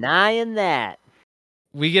be denying that.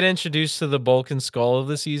 we get introduced to the Bulk and Skull of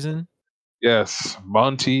the season. Yes,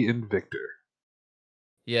 Monty and Victor.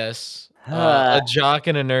 Yes. A jock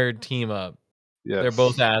and a nerd team up. Yes, They're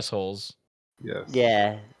both assholes. Yes.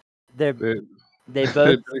 Yeah. They both they're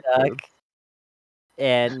suck. good.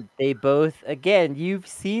 And they both, again, you've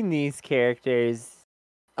seen these characters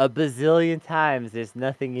a bazillion times. There's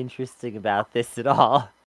nothing interesting about this at all.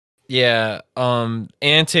 Yeah,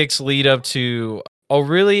 antics lead up to a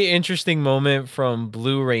really interesting moment from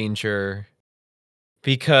Blue Ranger,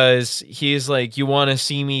 because he's like, "You want to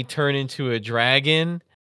see me turn into a dragon?"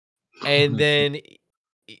 And then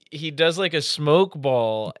he does like a smoke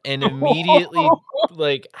ball and immediately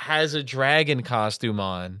like has a dragon costume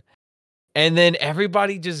on. And then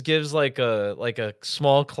everybody just gives like a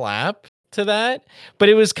small clap to that. But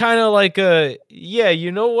it was kind of like a, yeah,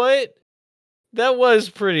 you know what? That was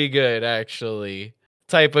pretty good actually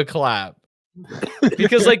type of clap.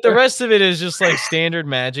 Because like the rest of it is just like standard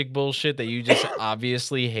magic bullshit that you just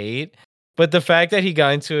obviously hate. But the fact that he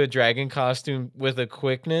got into a dragon costume with a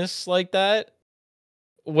quickness like that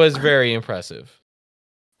was very impressive.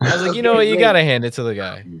 I was like, you know what? You got to hand it to the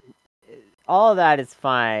guy. All of that is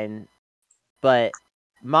fine, but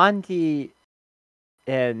Monty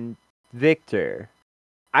and Victor,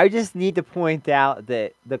 I just need to point out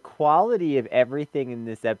that the quality of everything in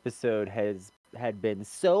this episode had been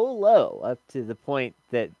so low up to the point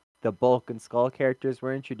that the Bulk and Skull characters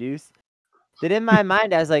were introduced, then in my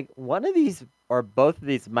mind I was like, one of these or both of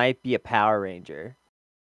these might be a Power Ranger.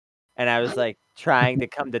 And I was like trying to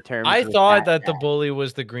come to terms I with thought that the bully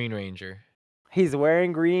was the Green Ranger. He's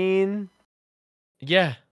wearing green.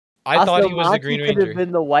 Yeah. I Also, thought he was the Monty Green could Ranger. have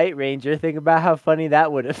been the White Ranger. Think about how funny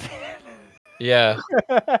that would have Yeah.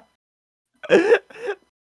 been.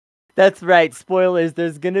 That's right. Spoilers.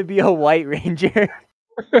 There's gonna be a White Ranger.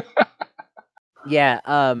 Yeah.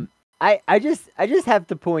 I just have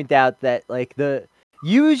to point out that like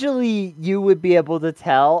usually you would be able to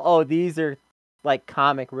tell, oh, these are like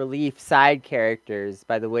comic relief side characters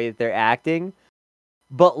by the way that they're acting.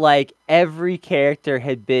 But like every character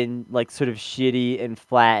had been like sort of shitty and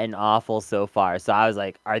flat and awful so far. So I was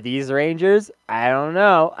like, are these Rangers? I don't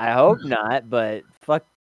know. I hope not, but fuck,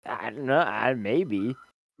 I don't know. Maybe.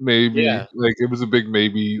 Maybe Yeah. like it was a big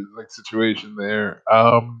maybe like situation there.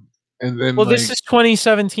 And then Well, like, this is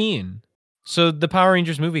 2017. So the Power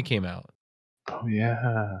Rangers movie came out. oh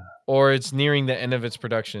yeah, Or it's nearing the end of its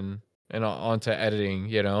production and onto editing,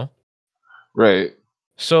 you know? right.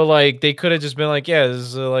 So like they could have just been like, yeah, this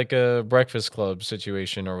is like a Breakfast Club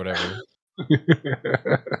situation or whatever.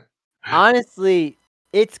 Honestly,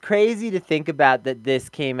 it's crazy to think about that this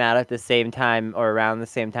came out at the same time or around the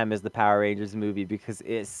same time as the Power Rangers movie because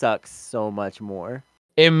it sucks so much more.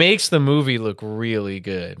 It makes the movie look really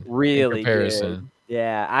good. Really in comparison. good.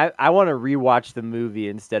 Yeah, I want to rewatch the movie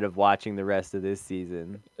instead of watching the rest of this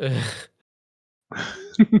season. Is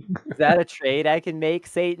that a trade I can make,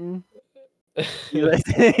 Satan? You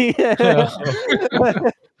listening?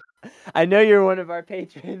 I know you're one of our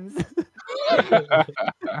patrons.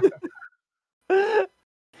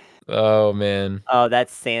 Oh man. Oh,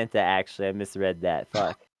 that's Santa. Actually, I misread that.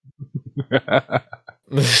 Fuck.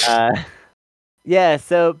 Yeah.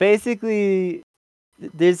 So basically,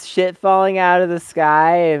 there's shit falling out of the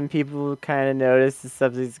sky, and people kind of notice that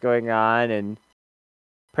something's going on, and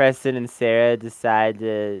Preston and Sarah decide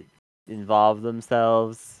to involve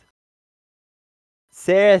themselves.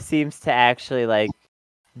 Sarah seems to actually like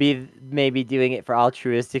be maybe doing it for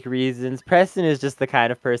altruistic reasons. Preston is just the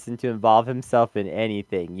kind of person to involve himself in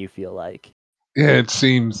anything, you feel like. Yeah, it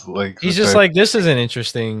seems like He's the just type- like, this is an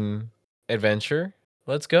interesting adventure.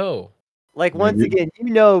 Let's go. Like once again,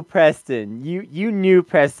 you know Preston. You knew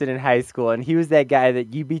Preston in high school, and he was that guy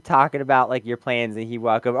that you'd be talking about like your plans, and he'd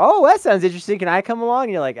walk over. Oh, that sounds interesting. Can I come along?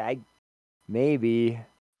 And you're like, maybe.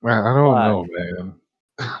 Man, I don't know, man.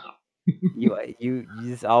 You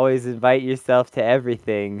just always invite yourself to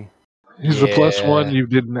everything. He's the plus Yeah. one you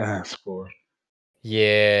didn't ask for.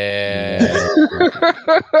 Yeah.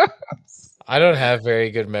 I don't have very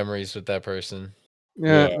good memories with that person.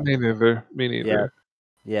 Yeah, Yeah. me neither. Me neither.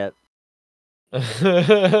 Yep.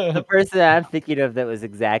 The person that I'm thinking of that was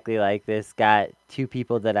exactly like this got two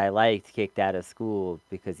people that I liked kicked out of school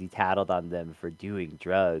because he tattled on them for doing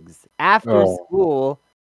drugs. After Oh. school,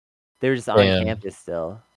 they're just on Damn. campus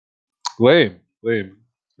still. Lame.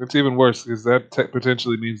 That's even worse because that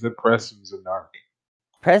potentially means that Preston's a narc.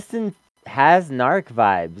 Preston has narc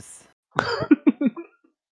vibes.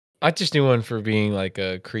 I just knew one for being like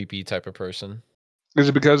a creepy type of person. Is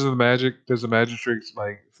it because of the magic? Does the magic tricks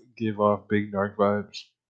like give off big narc vibes?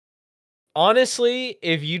 Honestly,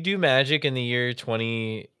 if you do magic in the year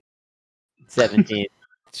 17.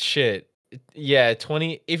 shit. Yeah,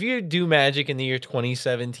 20 if you do magic in the year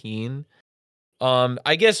 2017,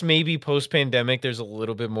 I guess maybe post-pandemic there's a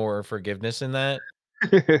little bit more forgiveness in that.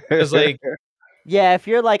 Cuz like Yeah, if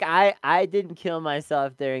you're like I didn't kill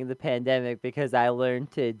myself during the pandemic because I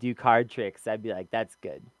learned to do card tricks, I'd be like, that's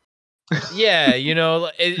good. yeah, you know,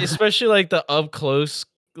 especially like the up close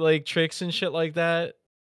like tricks and shit like that.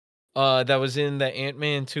 That was in the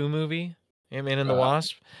Ant-Man 2 movie, Ant-Man and the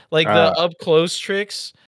Wasp. Like the up close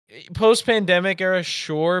tricks, post-pandemic era,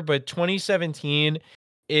 sure, but 2017,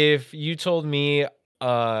 if you told me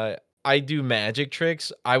I do magic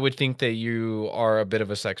tricks, I would think that you are a bit of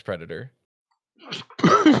a sex predator.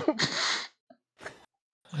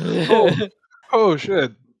 Oh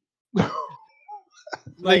shit.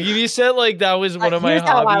 Like if you said like that was one of my Here's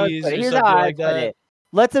how I would hobbies put it. or Here's something how I like would put that. it.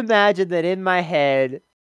 Let's imagine that in my head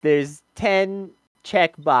there's 10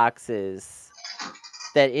 check boxes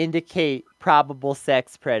that indicate probable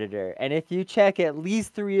sex predator. And if you check at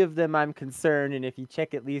least 3 of them, I'm concerned. And if you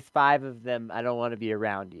check at least 5 of them, I don't want to be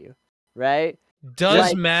around you. Right? Does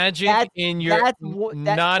Like, magic in your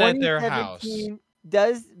not at their house?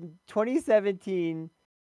 2017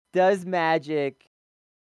 does magic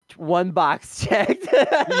 1 box checked.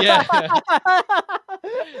 Yeah.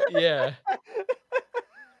 Yeah.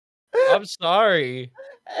 I'm sorry.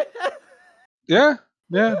 Yeah.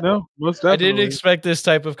 Yeah, no, most I didn't definitely. expect this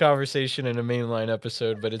type of conversation in a mainline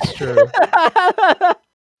episode, but it's true.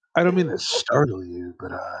 I don't mean to startle you,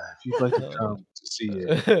 but if you'd like to come to see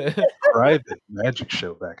a Yeah, private magic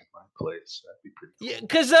show back at my place, that'd be pretty cool.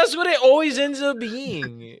 because that's what it always ends up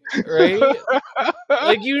being, right?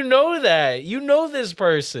 Like you know that. You know this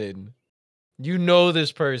person. You know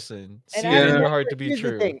this person. And See it in Yeah. your heart to be here's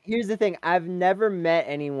true. the thing. Here's the thing. I've never met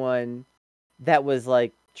anyone that was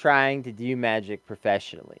like trying to do magic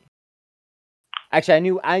professionally.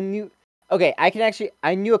 Actually, I knew. Okay,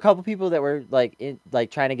 I knew a couple people that were like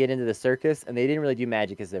trying to get into the circus, and they didn't really do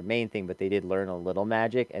magic as their main thing, but they did learn a little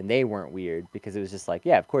magic, and they weren't weird because it was just like,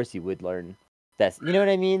 yeah, of course you would learn. You know what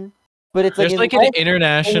I mean? But it's like There's like an unless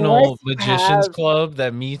international you magicians have- club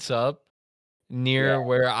that meets up near Yeah.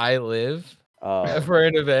 where I live Oh, for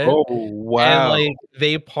an event. Oh And wow! like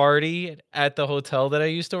they party at the hotel that I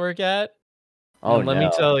used to work at. oh And let me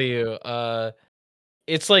no. tell you,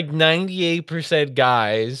 it's like 98%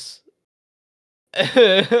 guys.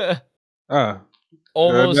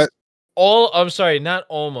 Almost that- all, I'm sorry, not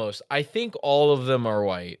almost. I think all of them are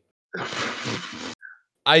white.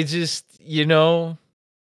 I just, the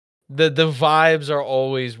vibes are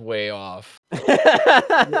always way off.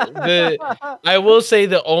 I will say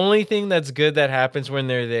the only thing that's good that happens when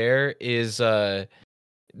they're there is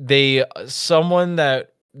someone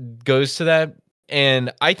that goes to that,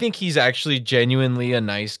 and I think he's actually genuinely a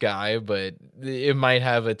nice guy, but it might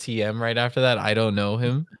have a TM right after that. I don't know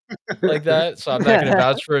him like that, so I'm not gonna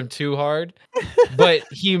vouch for him too hard. But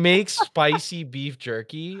he makes spicy beef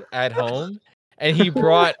jerky at home, and he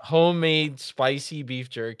brought homemade spicy beef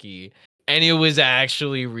jerky, and it was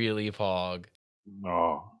actually really pog.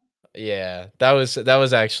 No. Yeah, that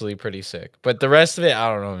was actually pretty sick. But the rest of it,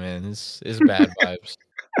 I don't know, man. It's bad vibes.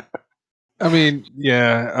 I mean,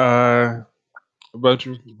 yeah, a bunch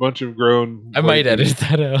of grown. I white might edit dudes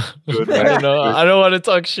that out. doing I don't magic know. shit. I don't want to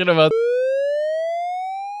talk shit about.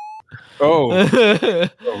 Oh,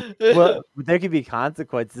 Well, there could be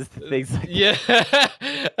consequences to things like yeah,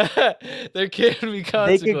 there can be they could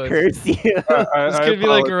consequences. curse you. This I could be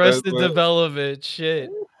like apologize, Arrested but Development shit.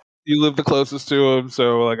 you live the closest to him,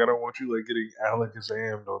 so like I don't want you like getting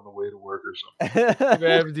Alakazammed on the way to work or something. I'm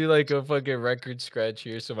gonna have to do like a fucking record scratch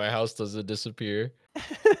here so my house doesn't disappear.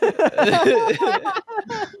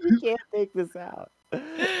 You can't take this out.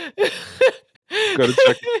 Go to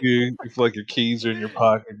check to see if like your keys are in your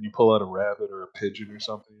pocket and you pull out a rabbit or a pigeon or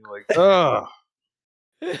something. You're like, oh,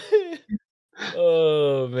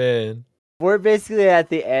 Oh man. We're basically at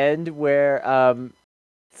the end where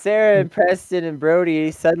Sarah and Preston and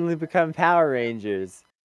Brody suddenly become Power Rangers.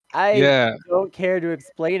 I yeah. don't care to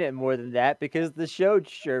explain it more than that because the show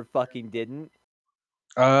sure fucking didn't.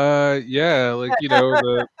 Yeah, like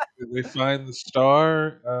they find the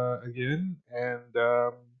star again, and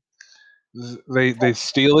they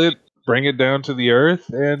steal it, bring it down to the earth,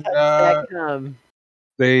 and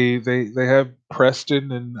they have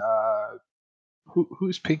Preston and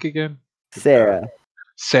who's Pink again? Sarah.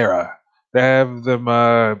 Sarah. They have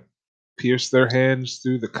them pierce their hands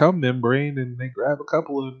through the cum membrane, and they grab a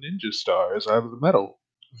couple of ninja stars out of the metal.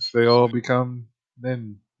 They all become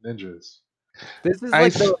ninjas. This is I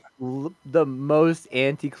like s- the most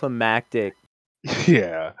anticlimactic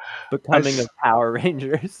Yeah. becoming s- of Power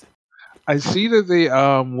Rangers. I see that they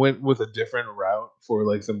went with a different route for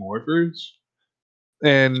like the morphers,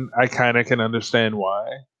 and I kind of can understand why.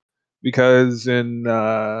 Because in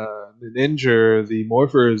Ninja, the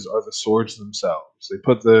morphers are the swords themselves. They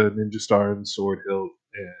put the ninja star in the sword hilt,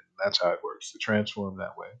 and that's how it works. They transform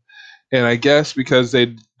that way. And I guess because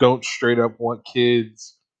they don't straight up want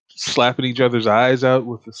kids slapping each other's eyes out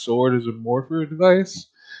with the sword as a morpher device,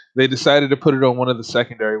 they decided to put it on one of the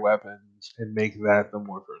secondary weapons and make that the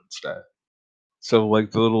morpher instead. So, like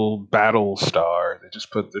the little battle star, they just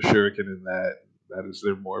put the shuriken in that. That is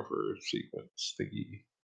their morpher sequence thingy.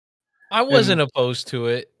 I wasn't opposed to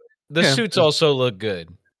it. The Yeah, suits also look good.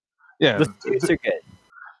 Yeah, The suits are good.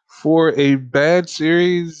 for a bad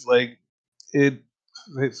series, like it's,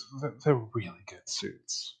 they're really good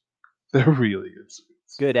suits. They're really good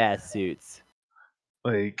suits. Good ass suits.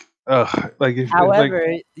 Like, like if However,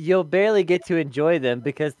 you'll barely get to enjoy them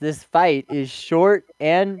because this fight is short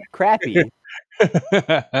and crappy.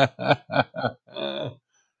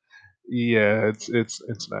 yeah,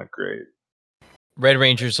 it's not great. Red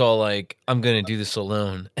Ranger's all like, I'm gonna do this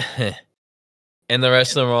alone. And the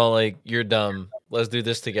rest of them are all like, you're dumb. Let's do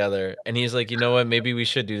this together. And he's like, you know what? Maybe we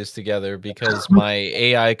should do this together because my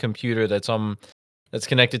AI computer that's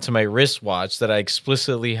connected to my wristwatch that I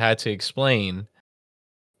explicitly had to explain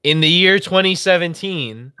in the year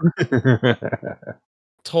 2017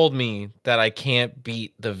 told me that I can't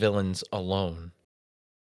beat the villains alone.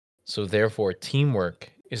 So therefore,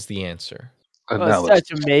 teamwork is the answer. Oh, Analysis.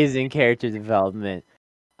 such amazing character development.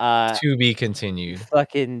 To be continued.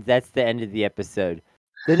 Fucking, that's the end of the episode.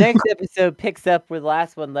 The next episode picks up where the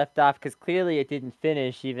last one left off because clearly it didn't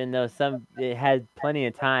finish, even though it had plenty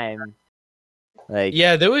of time. Like,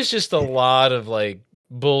 Yeah, there was just a lot of like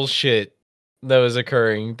bullshit that was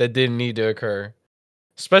occurring that didn't need to occur,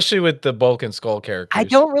 especially with the Bulk and Skull characters. I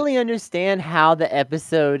don't really understand how the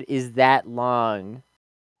episode is that long.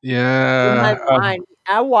 In my Yeah. mind,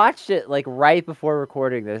 I watched it like right before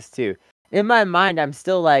recording this too. In my mind, I'm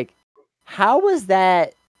still like, how was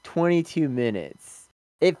that 22 minutes?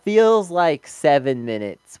 It feels like 7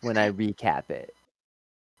 minutes when I recap it.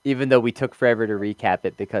 Even though we took forever to recap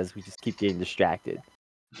it because we just keep getting distracted.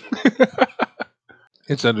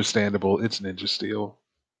 It's understandable. It's Ninja Steel.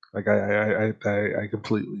 Like I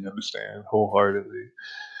completely understand wholeheartedly.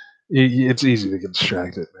 It's easy to get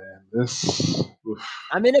distracted, man. Oof.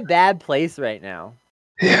 I'm in a bad place right now.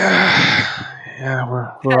 Yeah,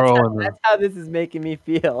 we're all in That's how this is making me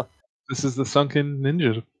feel. This is the sunken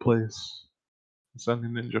ninja place. The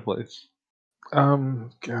sunken ninja place.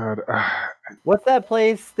 God, What's that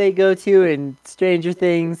place they go to in Stranger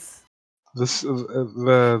Things? this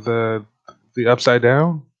the upside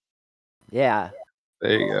down. Yeah.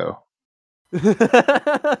 There you go.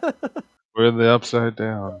 We're in the upside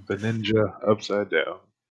down. The ninja upside down.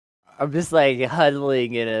 I'm just like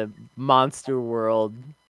huddling in a monster world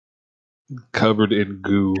Covered in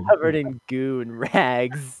goo. covered in goo and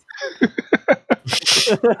rags.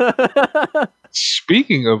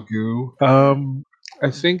 Speaking of goo, I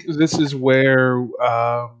think this is where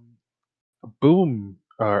Boom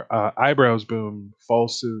or Eyebrows Boom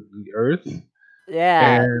falls to the earth,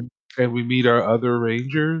 Yeah. and we meet our other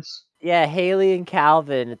Rangers. Yeah, Haley and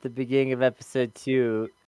Calvin at the beginning of episode 2.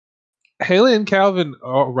 Haley and Calvin,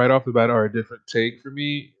 right off the bat, are a different take for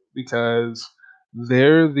me because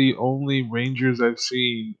they're the only Rangers I've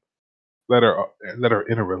seen that are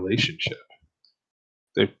in a relationship.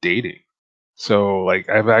 They're dating. So like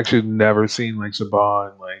I've actually never seen like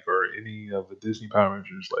Saban or any of the Disney Power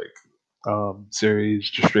Rangers series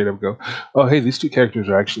just straight up go, oh hey, these two characters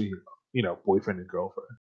are actually boyfriend and girlfriend.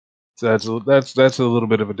 So that's a little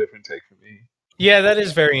bit of a different take for me. Yeah, that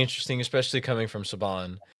is very interesting, especially coming from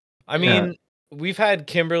Saban. I Yeah. mean, we've had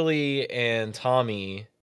Kimberly and Tommy.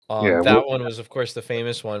 Yeah, That one was, of course, the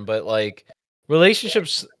famous one, but like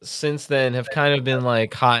relationships since then have kind of been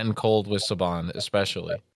like hot and cold with Saban,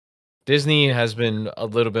 especially. Disney has been a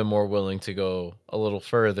little bit more willing to go a little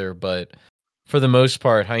further, but for the most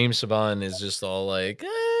part, Haim Saban is just all like,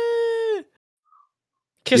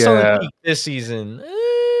 kiss on the Yeah. cheek this season.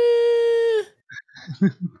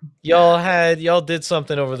 Y'all did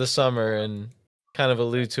something over the summer and kind of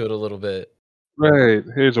allude to it a little bit. Right.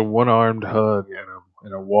 Here's a one-armed hug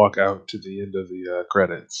and a walk out to the end of the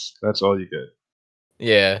credits. That's all you get.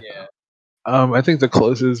 Yeah. I think the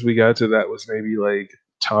closest we got to that was maybe like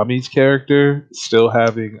Tommy's character still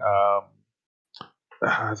having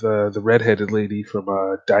the redheaded lady from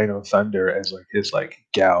Dino Thunder as like his like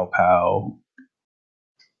gal pal.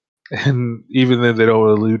 And even then they don't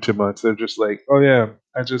allude too much. They're just like, oh yeah,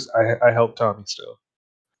 I help Tommy still.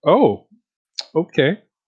 Oh, okay,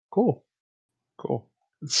 cool.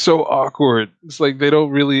 It's so awkward. It's like they don't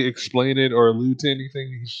really explain it or allude to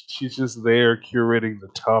anything. She's just there curating the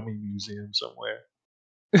Tommy Museum somewhere.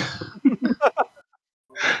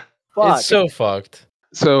 Fuck. It's so fucked.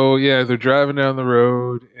 So yeah, they're driving down the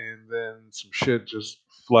road, and then some shit just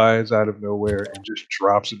flies out of nowhere and just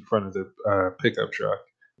drops in front of the pickup truck.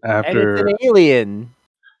 And After it's an alien.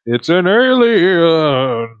 it's an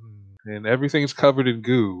alien, and everything's covered in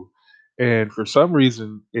goo. And for some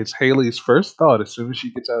reason, it's Haley's first thought as soon as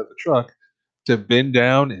she gets out of the truck to bend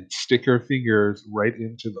down and stick her fingers right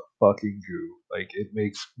into the fucking goo. Like it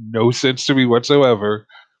makes no sense to me whatsoever.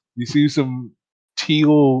 You see some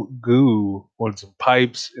teal goo on some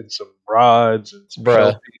pipes and some rods and some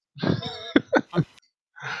Bruh. shelf.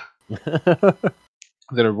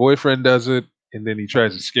 Then her boyfriend does it, and then he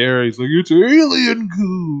tries to scare her. He's like, "It's alien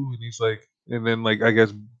goo," and he's like, and then like I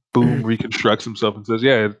guess Boom reconstructs himself and says,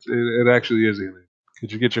 "Yeah, it actually is alien.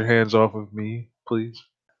 Could you get your hands off of me, please?"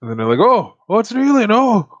 And then they're like, "Oh, it's an alien!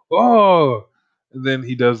 Oh!" And then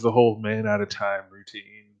he does the whole man out of time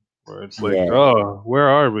routine, where it's like, Yeah. "Oh, where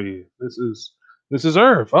are we? This is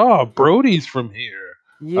Earth. Oh, Brody's from here."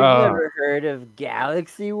 You've never heard of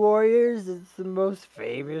Galaxy Warriors? It's the most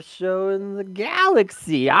famous show in the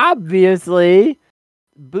galaxy, obviously.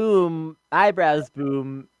 Boom, Eyebrows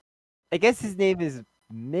Boom. I guess his name is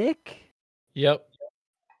Mick? Yep.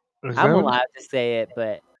 Is I'm that what allowed to say it,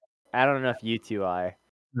 but I don't know if you two are.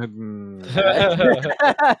 backpedal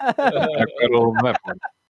on that one.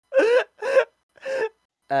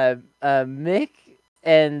 Mick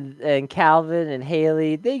and Calvin and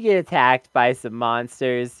Haley, they get attacked by some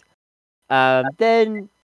monsters. Then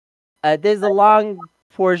there's a long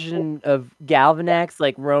portion of Galvanax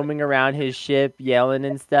like roaming around his ship, yelling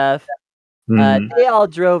and stuff. They all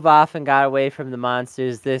drove off and got away from the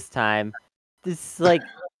monsters this time. This like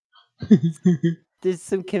there's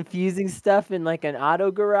some confusing stuff in like an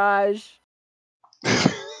auto garage.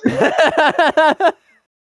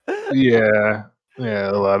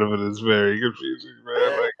 Yeah, a lot of it is very confusing,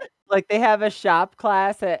 man. Like they have a shop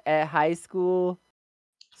class at high school.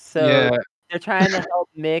 So Yeah, they're trying to help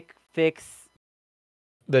Mick fix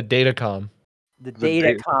The datacom. the The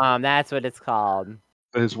data- datacom. That's what it's called.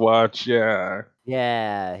 his watch, yeah.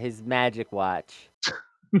 Yeah, his magic watch.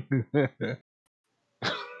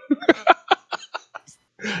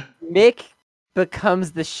 Mick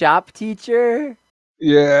becomes the shop teacher.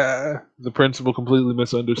 Yeah, the principal completely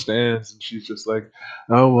misunderstands, and she's just like,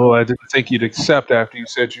 "Oh well, I didn't think you'd accept after you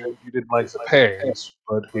said you didn't like the pays,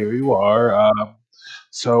 but here you are.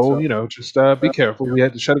 So just be careful. We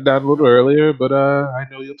had to shut it down a little earlier, but I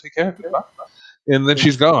know you'll take care of it." Bye. And then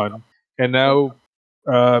she's gone, and now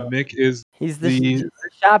Mick is He's the the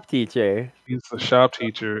shop teacher. he's the shop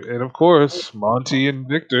teacher, and of course, Monty and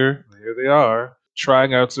Victor, here they are,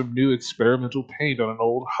 trying out some new experimental paint on an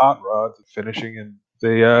old hot rod, finishing, and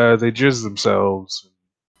they jizz themselves.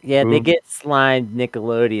 Yeah, they Boom. get slimed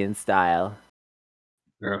Nickelodeon style.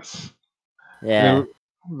 Yes. Yeah.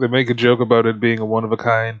 They make a joke about it being a one of a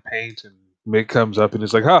kind paint, and Mick comes up and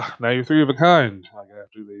is like, "Ha! Now you're three of a kind." Like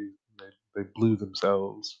after they blew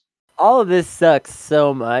themselves. All of this sucks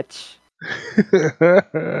so much.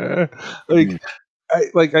 I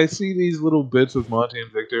see these little bits with Monty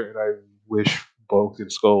and Victor, and I wish Bulk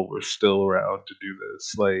and Skull were still around to do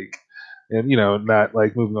this. And not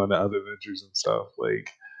like moving on to other adventures and stuff.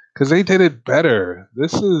 Because they did it better.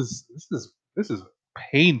 This is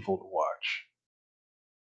painful to watch.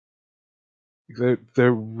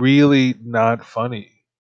 They're really not funny.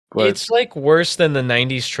 But It's like worse than the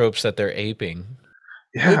 90s tropes that they're aping.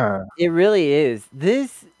 yeah, It really is.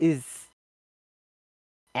 This is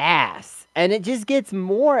ass. And it just gets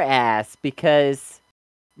more ass because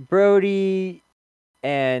Brody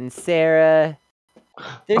and Sarah,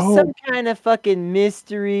 there's some kind of fucking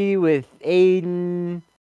mystery with Aiden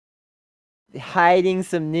hiding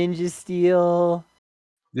some ninja steel.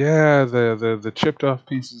 yeah, the chipped off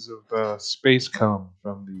pieces of space cum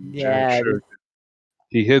from the giant Yeah, shirt.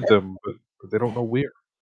 He hid them, but they don't know where.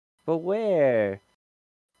 but where?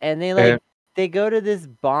 And And they go to this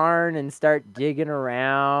barn and start digging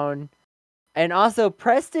around. And also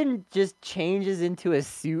Preston just changes into a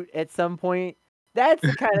suit at some point. That's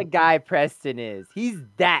the kind of guy Preston is. He's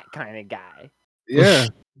that kind of guy. yeah,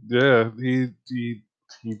 he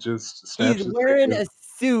just snaps He's his wearing fingers.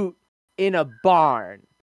 a suit in a barn.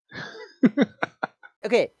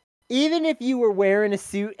 Okay, even if you were wearing a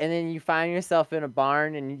suit and then you find yourself in a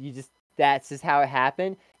barn and that's just how it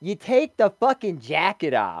happened, you take the fucking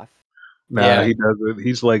jacket off. Nah, Yeah. he doesn't.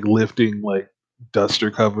 He's like lifting like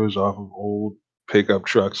duster covers off of old pickup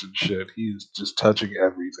trucks and shit. He's just touching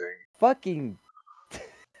everything. Fucking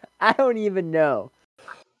I don't even know.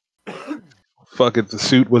 Fuck it, the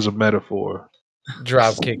suit was a metaphor.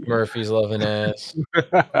 Dropkick Murphy's loving ass.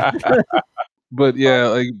 But yeah,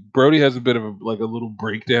 like Brody has a bit of a little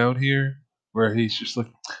breakdown here where he's just like,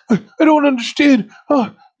 I don't understand. Oh,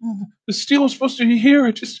 the steel was supposed to be here.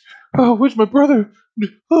 Where's my brother?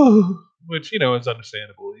 Oh, which is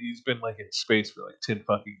understandable. He's been like in space for like 10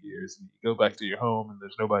 fucking years, and you go back to your home and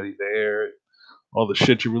there's nobody there. All the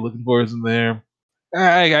shit you were looking for isn't there.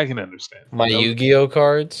 I can understand. My Yu-Gi-Oh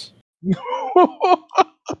cards.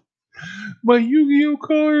 My Yu-Gi-Oh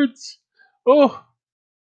cards. Oh,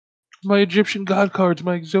 my Egyptian god cards,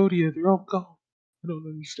 my Exodia, they're all gone. I don't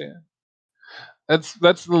understand. That's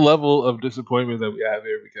the level of disappointment that we have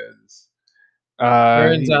here because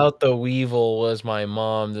Turns out the Weevil was my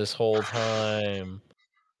mom this whole time.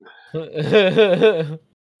 Say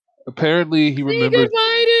apparently he remembers.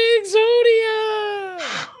 goodbye to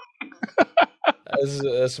Exodia!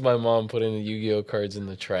 That's my mom putting the Yu-Gi-Oh cards in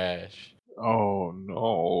the trash. Oh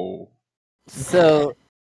no! So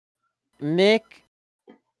Mick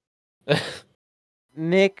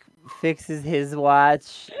fixes his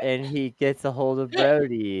watch and he gets a hold of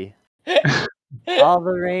Brody. All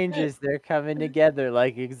the Rangers, they're coming together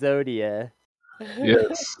like Exodia.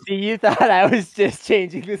 Yes. See, you thought I was just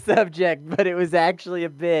changing the subject, but it was actually a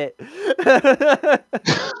bit.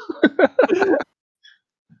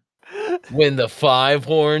 When the five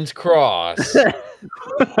horns cross.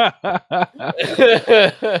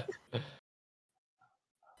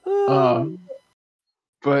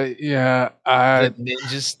 But yeah, The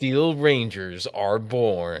Ninja Steel Rangers are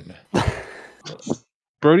born.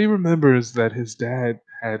 Brody remembers that his dad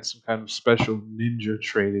had some kind of special ninja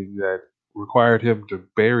training that required him to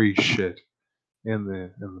bury shit in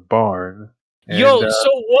the barn. Yo, so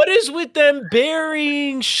what is with them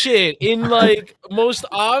burying shit in like most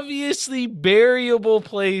obviously buriable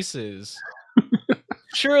places?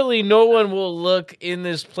 Surely no one will look in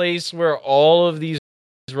this place where all of these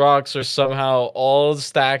rocks are somehow all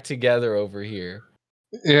stacked together over here.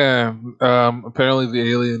 Yeah, apparently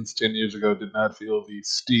the aliens 10 years ago did not feel the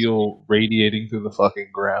steel radiating through the fucking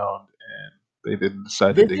ground, and they didn't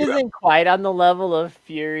decide to This dig it up. isn't quite on the level of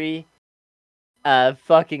Fury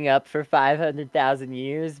fucking up for 500,000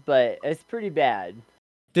 years, but it's pretty bad.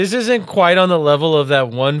 This isn't quite on the level of that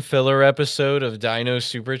one filler episode of Dino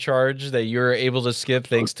Supercharged that you're able to skip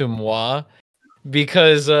thanks to moi,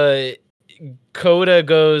 because Coda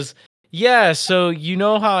goes, yeah, so you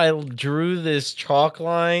know how I drew this chalk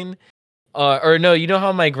line? Or no, you know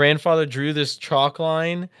how my grandfather drew this chalk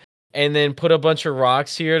line and then put a bunch of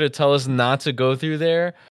rocks here to tell us not to go through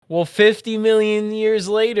there? Well, 50 million years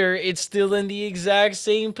later, it's still in the exact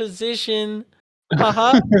same position.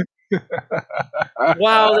 Haha.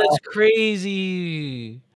 Wow, that's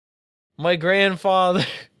crazy. My grandfather.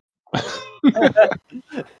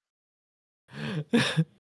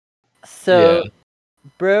 So Yeah.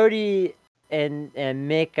 Brody and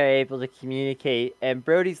Mick are able to communicate, and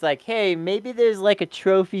Brody's like, hey, maybe there's like a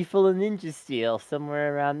trophy full of Ninja Steel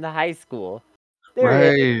somewhere around the high school.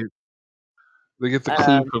 There is. Right. They get the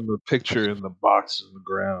clue from the picture in the box in the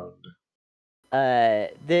ground.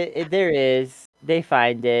 There is. They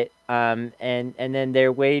find it, and then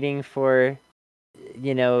they're waiting for,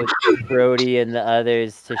 Brody and the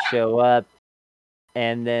others to show up,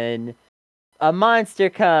 and then a monster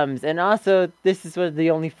comes, and also this is one of the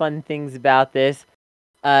only fun things about this.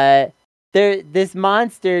 This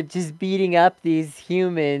monster just beating up these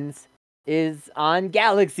humans is on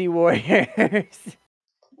Galaxy Warriors.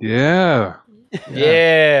 Yeah.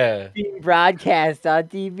 Yeah. Being broadcast on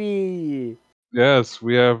TV. Yes,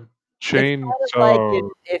 we have It's kind chainsaw. of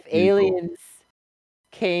like if people. aliens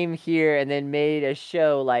came here and then made a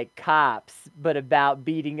show like Cops, but about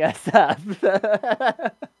beating us up.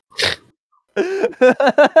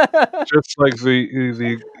 Just like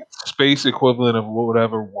the space equivalent of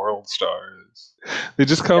whatever World Star is. They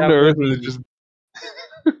just come That to would Earth and be- they just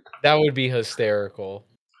That would be hysterical.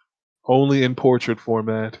 only in portrait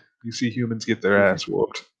format. You see humans get their ass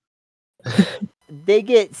whooped. They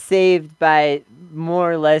get saved by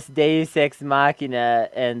more or less Deus Ex Machina,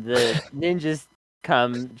 and the ninjas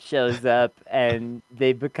shows up, and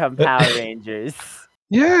they become Power Rangers.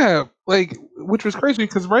 Yeah, like which was crazy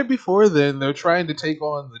because right before then they're trying to take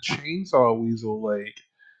on the chainsaw weasel like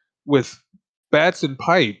with bats and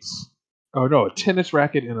pipes. Oh no, a tennis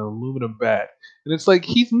racket and an aluminum bat. And it's like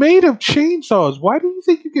he's made of chainsaws. Why do you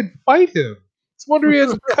think you can fight him? It's a wonder he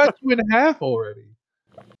hasn't cut you in half already.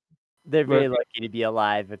 They're very lucky to be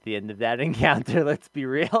alive at the end of that encounter, let's be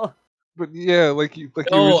real. But yeah, like you were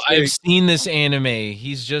Oh, saying, I've seen this anime.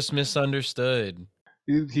 He's just misunderstood.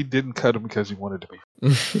 he didn't cut him because he wanted to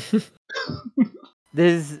be.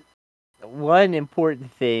 There's one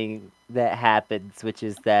important thing that happens, which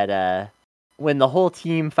is that when the whole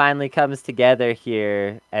team finally comes together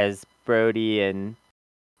here, as Brody and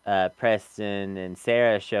Preston and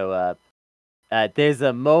Sarah show up, there's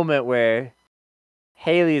a moment where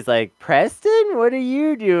Haley's like, Preston, what are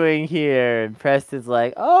you doing here? And Preston's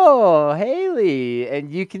like, oh, Haley.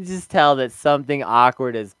 And you can just tell that something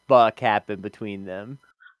awkward as fuck happened between them.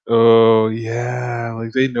 Oh yeah,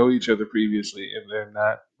 like they know each other previously, and they're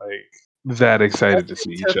not like that excited to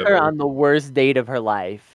see each Took her other. on the worst date of her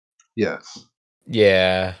life. Yes.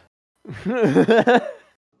 Yeah.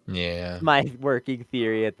 Yeah. My working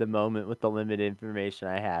theory at the moment with the limited information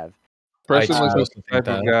I have. Preston I looks like choose to the type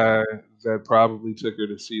think of guy that probably took her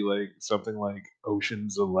to see like something like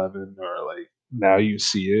Ocean's 11 or like Now You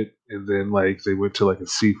See It, and then like they went to like a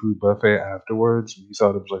seafood buffet afterwards, and he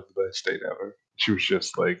thought it was like the best date ever. She was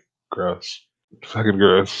just like gross, fucking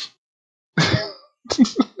gross.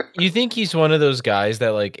 You think he's one of those guys that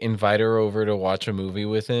like invite her over to watch a movie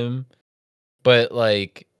with him, but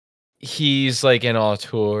like he's like an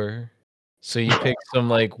auteur, so you pick some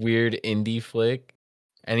like weird indie flick,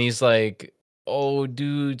 and he's like, "Oh,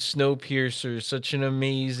 dude, Snowpiercer, such an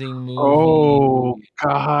amazing movie." Oh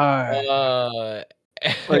God!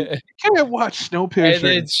 Like you can't watch and Snowpiercer.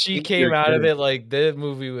 then she came out of it like the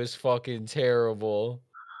movie was fucking terrible.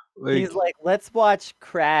 He's like, let's watch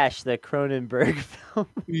Crash, the Cronenberg film.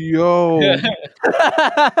 yo, there's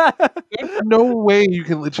no way you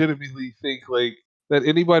can legitimately think like that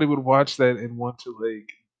anybody would watch that and want to like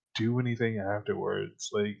do anything afterwards.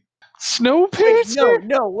 Like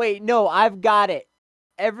Snowpiercer. Wait, no, I've got it.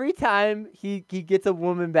 Every time he gets a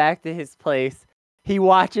woman back to his place, he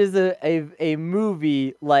watches a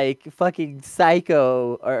movie like fucking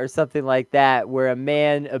Psycho or something like that, where a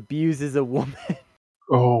man abuses a woman.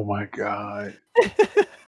 Oh my god.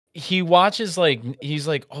 He watches like he's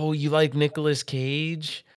like, "Oh, you like Nicolas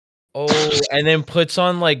Cage?" Oh, and then puts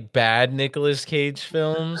on like bad Nicolas Cage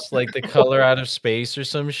films, like The Color Out of Space or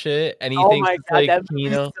some shit, and he Oh thinks my it's god, like that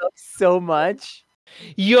movie sucks so much.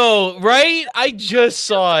 Yo, right? I just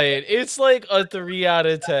saw it. It's like a 3 out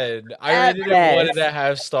of 10. I At rated it 1.5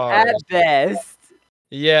 At stars. best.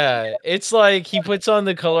 Yeah, it's like he puts on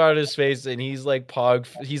The Color Out of Space and he's like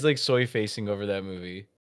he's like soy facing over that movie.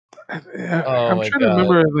 Oh I'm my trying to god.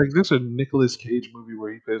 remember like there's a Nicolas Cage movie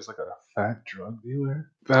where he plays like a fat drug dealer.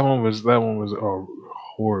 That one was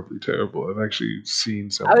horribly terrible. I've actually seen I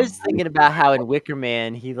someone. was thinking about how in Wicker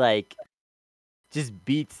Man he like just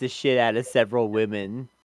beats the shit out of several women.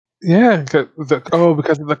 Yeah, because of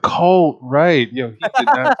the cult, right? Yo, he did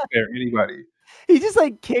not spare anybody. He just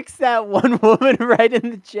like kicks that one woman right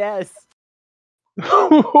in the chest.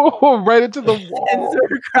 Right into the wall. Sends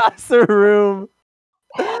her across the room.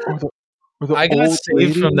 Or the I got old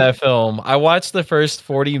saved from lady. that film. I watched the first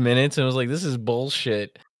 40 minutes and was like, this is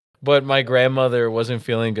bullshit. But my grandmother wasn't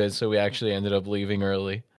feeling good, so we actually ended up leaving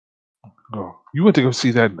early. Oh, you went to go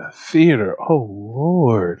see that in the theater. Oh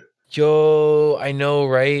Lord. Yo, I know,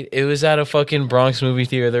 right? It was at a fucking Bronx movie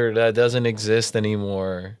theater that doesn't exist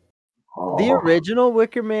anymore. The Oh, original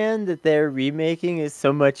Wicker Man that they're remaking is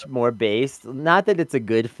so much more based. Not that it's a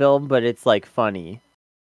good film, but it's like funny.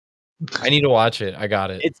 I need to watch it. I got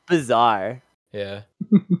it. It's bizarre. Yeah.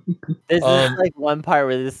 There's this like one part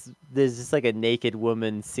where there's just like a naked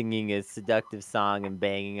woman singing a seductive song and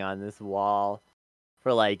banging on this wall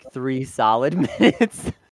for like 3 solid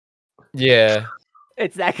minutes. Yeah.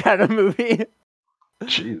 It's that kind of movie.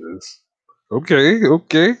 Jesus.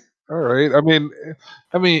 Okay. All right.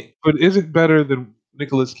 I mean, but is it better than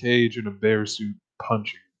Nicolas Cage in a bear suit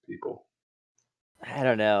punching people? I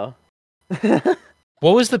don't know.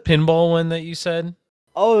 What was the pinball one that you said?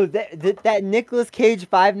 Oh, that Nicolas Cage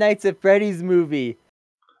Five Nights at Freddy's movie.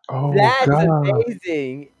 Oh That's God.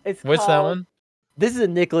 amazing. It's What's that called. one? This is a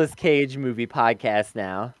Nicolas Cage movie podcast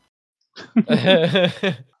now.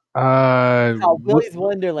 Uh, It's called Wi- Willy's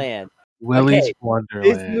Wonderland. Willy's Okay, this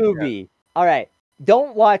Wonderland. movie. All right,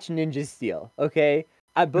 don't watch Ninja Steel. Okay,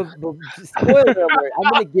 spoiler alert.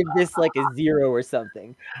 I'm gonna give this like a 0 or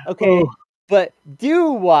something. Okay, Oh. but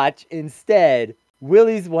do watch instead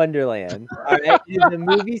Willy's Wonderland. All right, it is a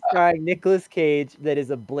movie starring Nicolas Cage that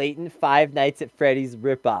is a blatant Five Nights at Freddy's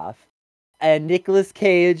ripoff, and Nicolas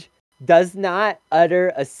Cage does not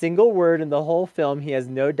utter a single word in the whole film. He has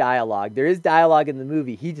no dialogue. There is dialogue in the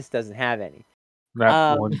movie. He just doesn't have any.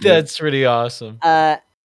 Not one bit. That's pretty awesome.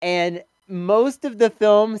 And most of the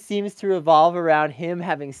film seems to revolve around him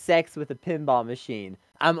having sex with a pinball machine.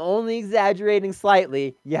 I'm only exaggerating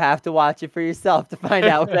slightly. You have to watch it for yourself to find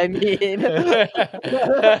out what I mean.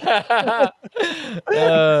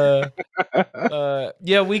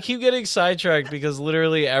 Yeah, we keep getting sidetracked because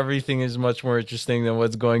literally everything is much more interesting than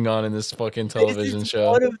what's going on in this fucking television This is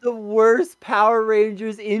show. one of the worst Power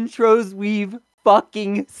Rangers intros we've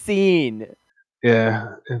fucking seen.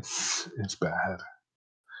 Yeah, it's bad.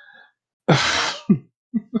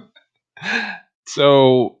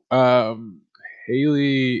 So,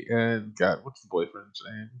 Haley and God, what's the boyfriend's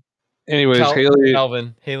name? Anyways, Haley and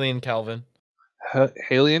Calvin.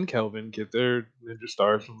 Haley and Kelvin get their ninja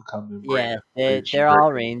stars from the common Yeah, brain. they're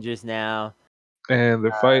all Rangers now. And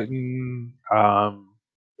they're fighting.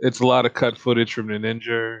 It's a lot of cut footage from the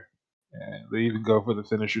ninja, and they even go for the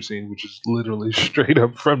finisher scene, which is literally straight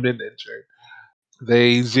up from the ninja.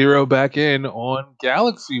 They zero back in on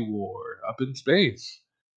Galaxy War up in space.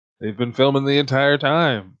 They've been filming the entire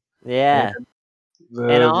time. Yeah.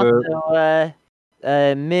 And also,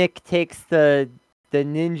 Mick takes the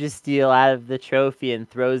ninja steel out of the trophy and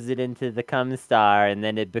throws it into the cum star, and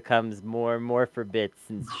then it becomes more and more for bits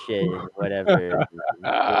and shit, whatever.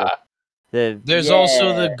 There's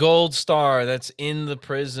also the gold star that's in the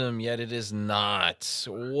prism, yet it is not.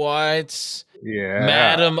 What? Yeah.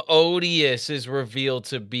 Madam Odious is revealed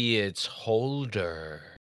to be its holder.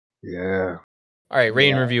 Yeah. All right,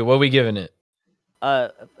 rating review. What are we giving it?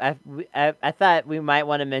 I thought we might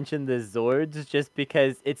want to mention the Zords just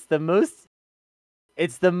because it's the most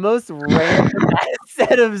random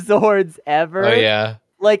set of Zords ever. Oh yeah.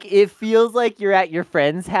 Like, it feels like you're at your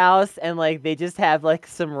friend's house and, like, they just have, like,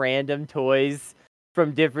 some random toys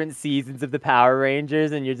from different seasons of the Power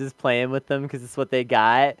Rangers and you're just playing with them because it's what they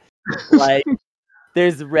got. Like,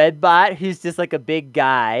 there's Redbot, who's just, like, a big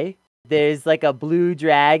guy. There's, like, a blue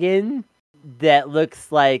dragon that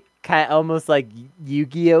looks like almost like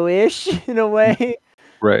Yu-Gi-Oh-ish in a way.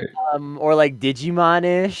 Right. Or, like,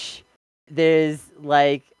 Digimon-ish. There's,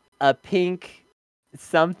 like, a pink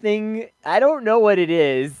something. I don't know what it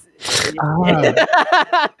is. God,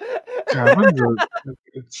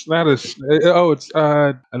 it's not a. It's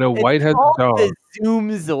I know White It's has a called dog. the Zoom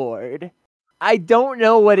Zord. I don't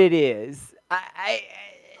know what it is.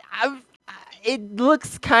 It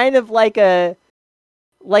looks kind of like an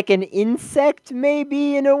insect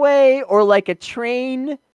maybe in a way, or like a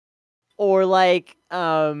train, or like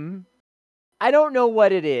I don't know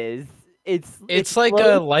what it is. It's like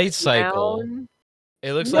a light cycle. down.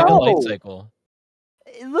 It looks like a light No. cycle.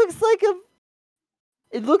 It looks like a.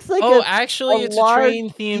 It looks like Oh, a actually, it's a large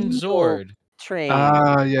train-themed diesel Zord. train.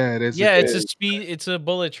 Yeah, it is. Yeah, It it's a is. it's a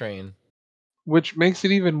bullet train. Which makes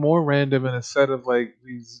it even more random in a set of like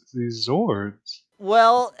these Zords.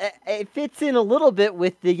 Well, it fits in a little bit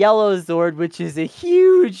with the yellow Zord, which is a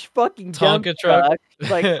huge fucking dump Tonka truck.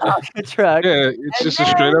 like Tonka truck. Yeah, it's And just a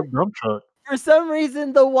straight then, up dump truck. for some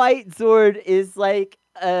reason, the white Zord is like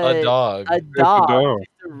A dog. a It's a dog, dog.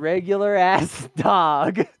 just a regular ass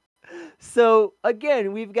dog. So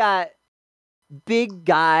again, we've got big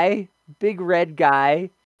guy, big red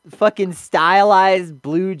guy, fucking stylized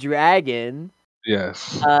blue dragon,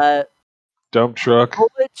 Yes. bullet Dump truck.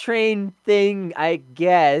 train thing, I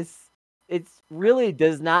guess. It really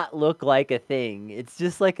does not look like a thing. It's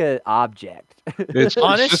just like an object. It's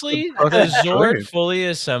Honestly, just a the fucking Zord train. fully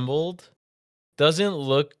assembled doesn't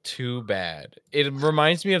look too bad. It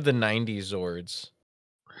reminds me of the 90s Zords.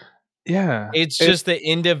 Yeah. It's just the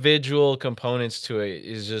individual components to it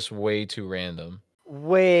is just way too random.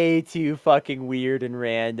 Way too fucking weird and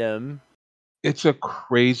random. It's a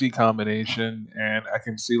crazy combination, and I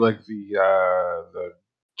can see like the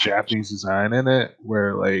Japanese design in it,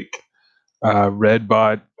 where like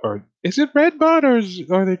Redbot, or is it Redbot,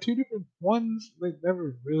 or are they two different ones? They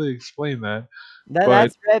never really explain that, No, but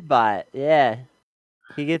that's Redbot. Yeah.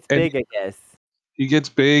 He gets and big, I guess. he gets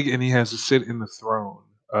big, and he has to sit in the throne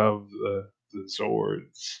of the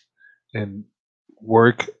Zords and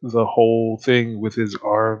work the whole thing with his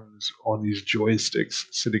arms on these joysticks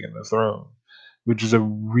sitting in the throne, which is a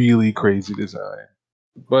really crazy design.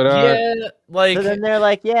 But Yeah, So like then they're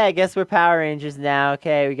like, yeah, I guess we're Power Rangers now.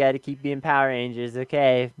 Okay, we got to keep being Power Rangers.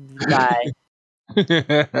 Okay, bye.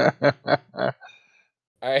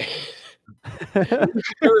 I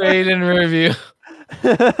grade and review.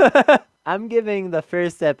 I'm giving the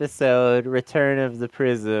first episode, Return of the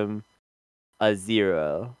Prism, a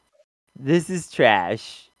 0. This is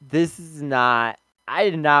trash. This is not. I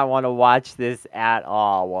did not want to watch this at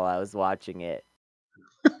all while I was watching it.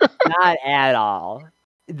 Not at all.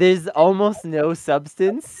 There's almost no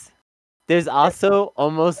substance. There's also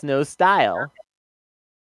almost no style.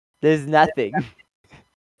 There's nothing.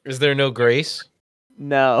 Is there no grace?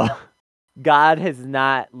 No. God has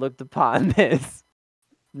not looked upon this.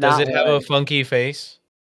 Does Not it have a once. funky face?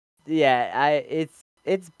 Yeah,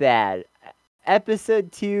 it's bad.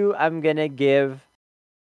 Episode 2, I'm gonna give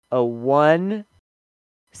a 1,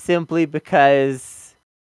 simply because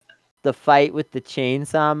the fight with the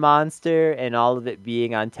chainsaw monster and all of it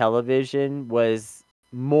being on television was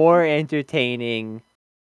more entertaining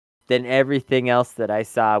than everything else that I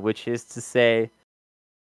saw, which is to say,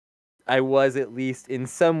 I was at least in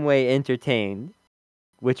some way entertained,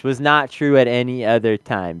 which was not true at any other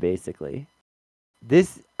time, basically.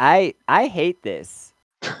 I hate this.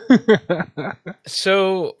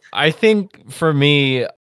 So I think for me,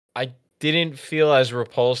 I didn't feel as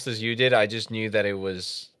repulsed as you did. I just knew that it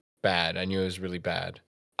was bad. I knew it was really bad.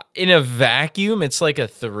 In a vacuum, it's like a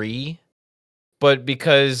 3, but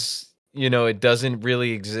because it doesn't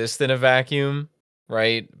really exist in a vacuum,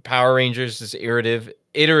 right? Power Rangers is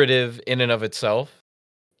iterative in and of itself.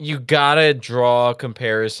 You gotta draw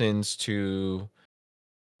comparisons to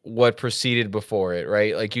what preceded before it,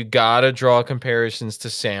 right? Like you gotta draw comparisons to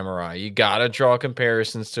Samurai. You gotta draw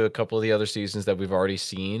comparisons to a couple of the other seasons that we've already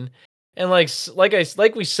seen. And like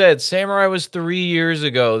we said, Samurai was 3 years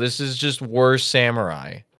ago. This is just worse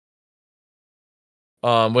Samurai.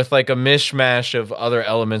 With like a mishmash of other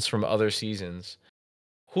elements from other seasons.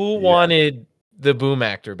 Who Yeah. wanted the boom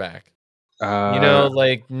actor back?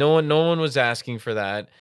 Like no one was asking for that.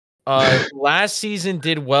 Last season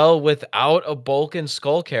did well without a Bulk and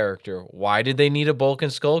Skull character. Why did they need a Bulk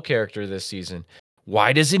and Skull character this season?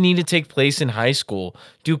 Why does it need to take place in high school?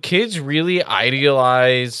 Do kids really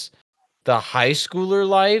idealize the high schooler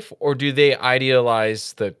life, or do they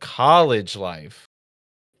idealize the college life?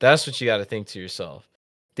 That's what you got to think to yourself.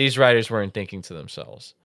 These writers weren't thinking to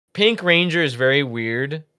themselves. Pink Ranger is very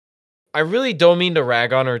weird. I really don't mean to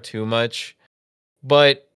rag on her too much,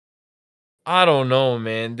 but I don't know,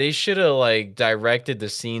 man. They should have like directed the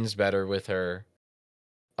scenes better with her.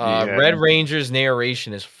 Yeah. Red Ranger's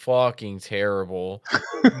narration is fucking terrible.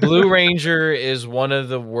 Blue Ranger is one of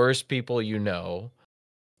the worst people you know.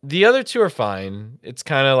 The other two are fine. It's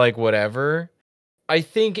kind of like whatever. I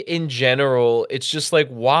think in general, it's just like,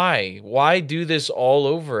 why? Why do this all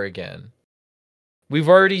over again? We've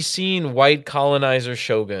already seen white colonizer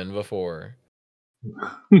Shogun before.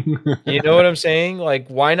 You know what I'm saying? Like,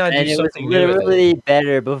 why not And do it was something new with it? literally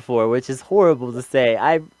better before, which is horrible to say.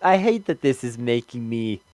 I hate that this is making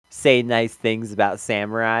me say nice things about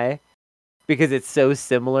Samurai because it's so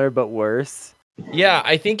similar but worse. Yeah,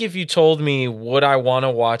 I think if you told me would I want to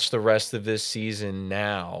watch the rest of this season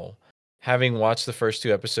now, having watched the first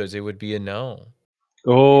 2 episodes, it would be a no.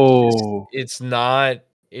 Oh, It's not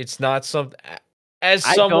something as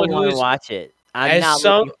I don't someone want to who's watch it. I'm as not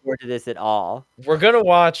some looking forward to this at all. we're going to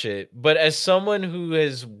watch it, but as someone who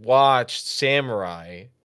has watched Samurai,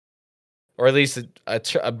 or at least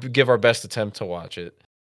give our best attempt to watch it.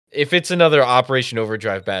 If it's another Operation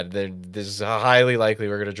Overdrive bad, then this is highly likely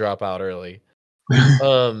we're going to drop out early.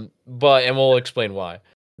 But and we'll explain why.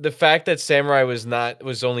 The fact that Samurai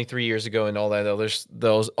was only 3 years ago and all that other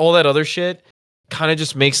shit kind of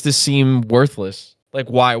just makes this seem worthless. Like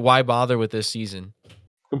why bother with this season?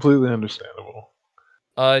 completely understandable.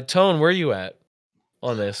 Tone, where are you at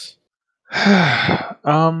on this? I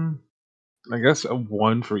guess a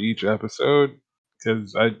 1 for each episode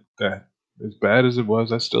because that as bad as it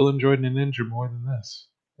was, I still enjoyed Ninja more than this.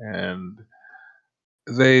 And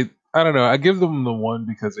I don't know, I give them the 1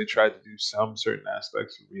 because they tried to do some certain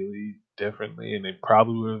aspects really differently, and they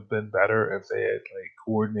probably would have been better if they had like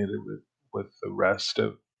coordinated with the rest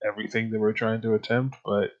of everything they were trying to attempt.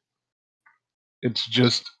 But it's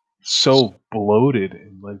just so bloated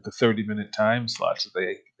in like the 30-minute time slots that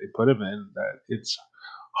they put him in that it's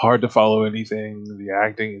hard to follow anything. The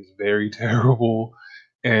acting is very terrible,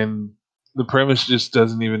 and the premise just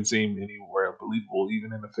doesn't even seem anywhere believable,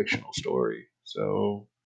 even in a fictional story. So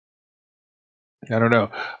I don't know.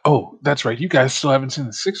 Oh, that's right. You guys still haven't seen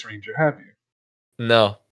the Sixth Ranger, have you?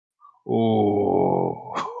 No.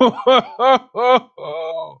 Oh,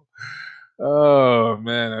 oh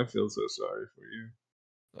man, I feel so sorry for you.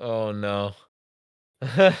 Oh no.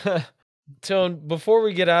 Tone, before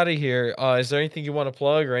we get out of here, is there anything you want to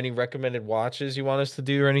plug or any recommended watches you want us to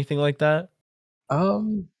do or anything like that?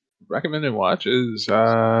 Recommended watches.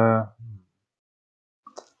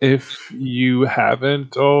 If you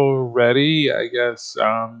haven't already, I guess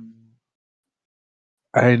I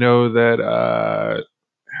know that I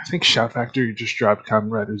think Shout Factory just dropped Kamen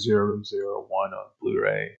Rider 001 on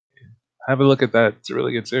Blu-ray. Have a look at that. It's a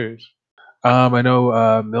really good series. I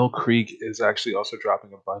know Mill Creek is actually also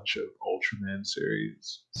dropping a bunch of Ultraman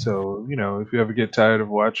series. So, if you ever get tired of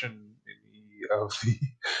watching any of the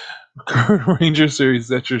current Ranger series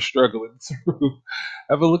that you're struggling through,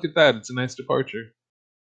 have a look at that. It's a nice departure.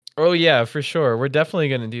 Oh yeah, for sure. We're definitely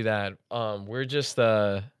gonna do that. We're just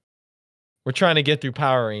we're trying to get through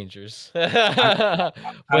Power Rangers. But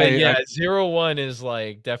yeah, 01 is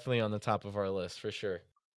like definitely on the top of our list for sure.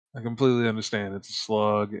 I completely understand. It's a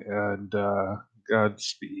slog, and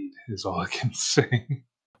Godspeed is all I can say.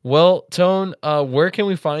 Well, Tone, where can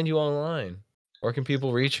we find you online? Where can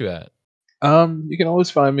people reach you at? You can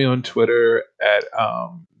always find me on Twitter at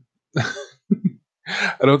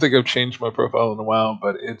I don't think I've changed my profile in a while,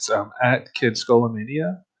 but it's at Kid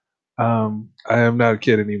Skullomania. I am not a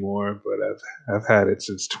kid anymore, but I've had it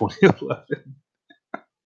since 2011.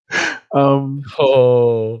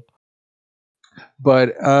 Oh,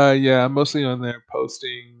 But yeah, I'm mostly on there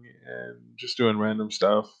posting and just doing random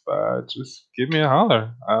stuff. Just give me a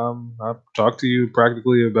holler. I'll talk to you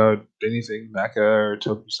practically about anything mecha or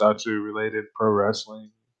tokusatsu related, pro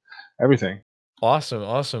wrestling, everything.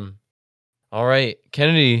 awesome. All right,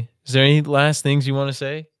 Kennedy, is there any last things you want to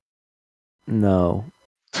say? No.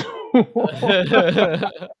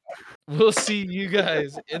 We'll see you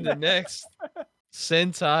guys in the next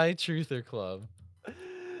Sentai Truther Club.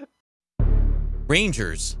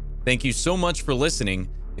 Rangers, thank you so much for listening.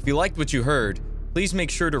 If you liked what you heard, please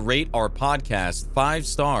make sure to rate our podcast 5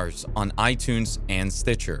 stars on iTunes and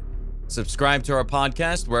Stitcher. Subscribe to our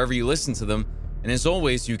podcast wherever you listen to them. And as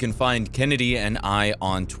always, you can find Kennedy and I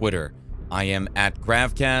on Twitter. I am at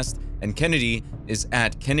Gravcast, and Kennedy is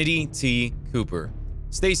at Kennedy T. Cooper.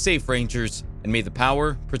 Stay safe, Rangers, and may the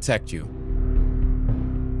power protect you.